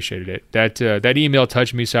really appreciated it. That email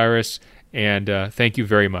touched me, Cyrus, and thank you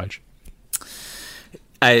very much.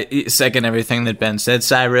 I second everything that Ben said,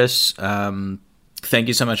 Cyrus. Thank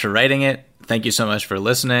you so much for writing it. Thank you so much for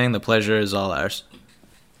listening. The pleasure is all ours.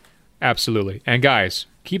 Absolutely. And guys,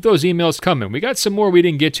 keep those emails coming. We got some more we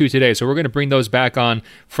didn't get to today, so we're going to bring those back on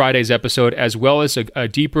Friday's episode, as well as a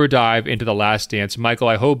deeper dive into The Last Dance. Michael,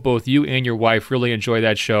 I hope both you and your wife really enjoy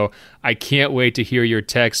that show. I can't wait to hear your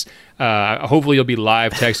texts. Hopefully you'll be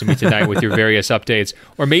live texting me tonight with your various updates,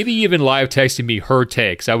 or maybe even live texting me her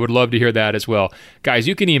takes. I would love to hear that as well. Guys,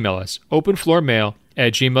 you can email us,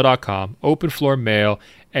 openfloormail@gmail.com,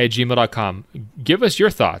 openfloormail@gmail.com. Give us your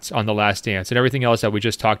thoughts on The Last Dance and everything else that we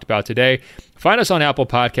just talked about today. Find us on Apple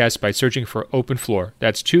Podcasts by searching for Open Floor.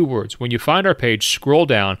 That's 2 words. When you find our page, scroll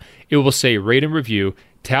down. It will say rate and review.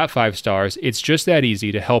 Tap 5 stars. It's just that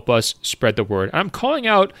easy to help us spread the word. I'm calling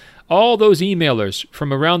out all those emailers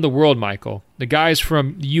from around the world, Michael. The guys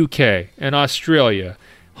from the UK and Australia,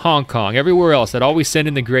 Hong Kong, everywhere else that always send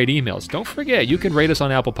in the great emails. Don't forget, you can rate us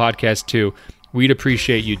on Apple Podcasts too. We'd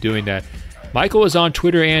appreciate you doing that. Michael is on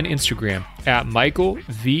Twitter and Instagram at Michael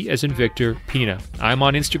V as in Victor Pina. I'm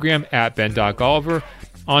on Instagram at Ben.Golliver.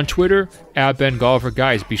 On Twitter at Ben Golliver.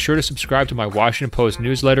 Guys, be sure to subscribe to my Washington Post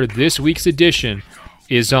newsletter. This week's edition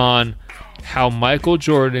is on how Michael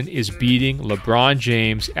Jordan is beating LeBron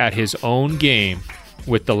James at his own game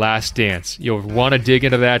with The Last Dance. You'll want to dig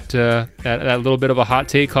into that little bit of a hot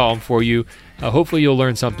take column for you. Hopefully you'll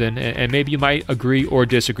learn something, and maybe you might agree or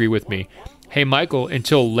disagree with me. Hey, Michael,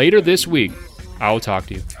 until later this week, I will talk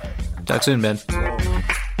to you. Talk soon, Ben.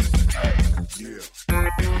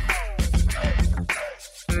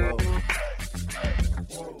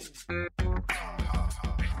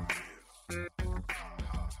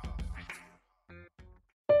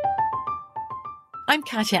 I'm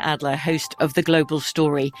Katya Adler, host of The Global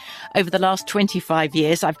Story. Over the last 25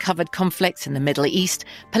 years, I've covered conflicts in the Middle East,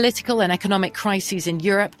 political and economic crises in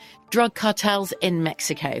Europe, drug cartels in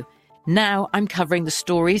Mexico. Now I'm covering the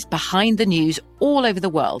stories behind the news all over the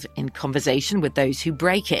world in conversation with those who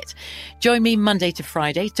break it. Join me Monday to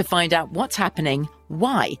Friday to find out what's happening,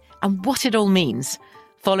 why, and what it all means.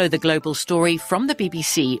 Follow The Global Story from the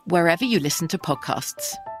BBC wherever you listen to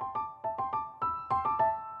podcasts.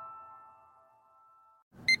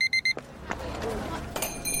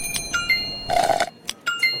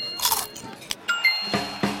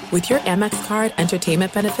 With your Amex card,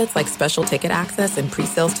 entertainment benefits like special ticket access and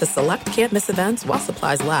pre-sales to select can't-miss events while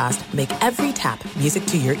supplies last make every tap music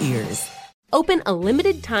to your ears. Open a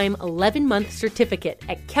limited-time 11-month certificate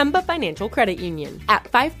at Kemba Financial Credit Union. At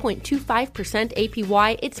 5.25%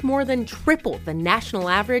 APY, it's more than triple the national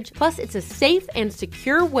average, plus it's a safe and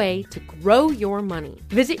secure way to grow your money.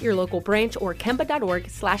 Visit your local branch or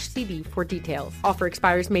kemba.org/cb for details. Offer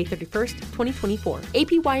expires May 31st, 2024.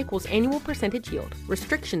 APY equals annual percentage yield.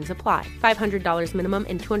 Restrictions apply. $500 minimum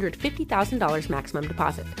and $250,000 maximum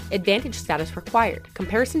deposit. Advantage status required.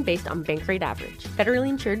 Comparison based on bank rate average. Federally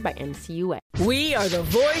insured by NCUA. We are the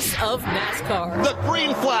voice of NASCAR. The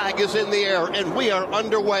green flag is in the air, and we are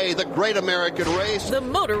underway. The Great American Race. The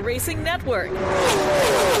Motor Racing Network.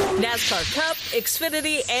 NASCAR Cup,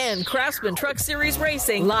 Xfinity, and Craftsman Truck Series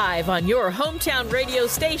Racing live on your hometown radio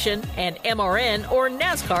station and MRN or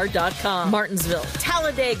NASCAR.com. Martinsville,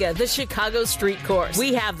 Talladega, the Chicago Street Course.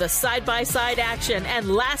 We have the side-by-side action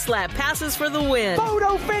and last lap passes for the win.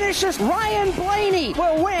 Photo finishes. Ryan Blaney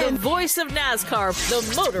will win. The voice of NASCAR,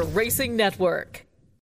 the Motor Racing Network.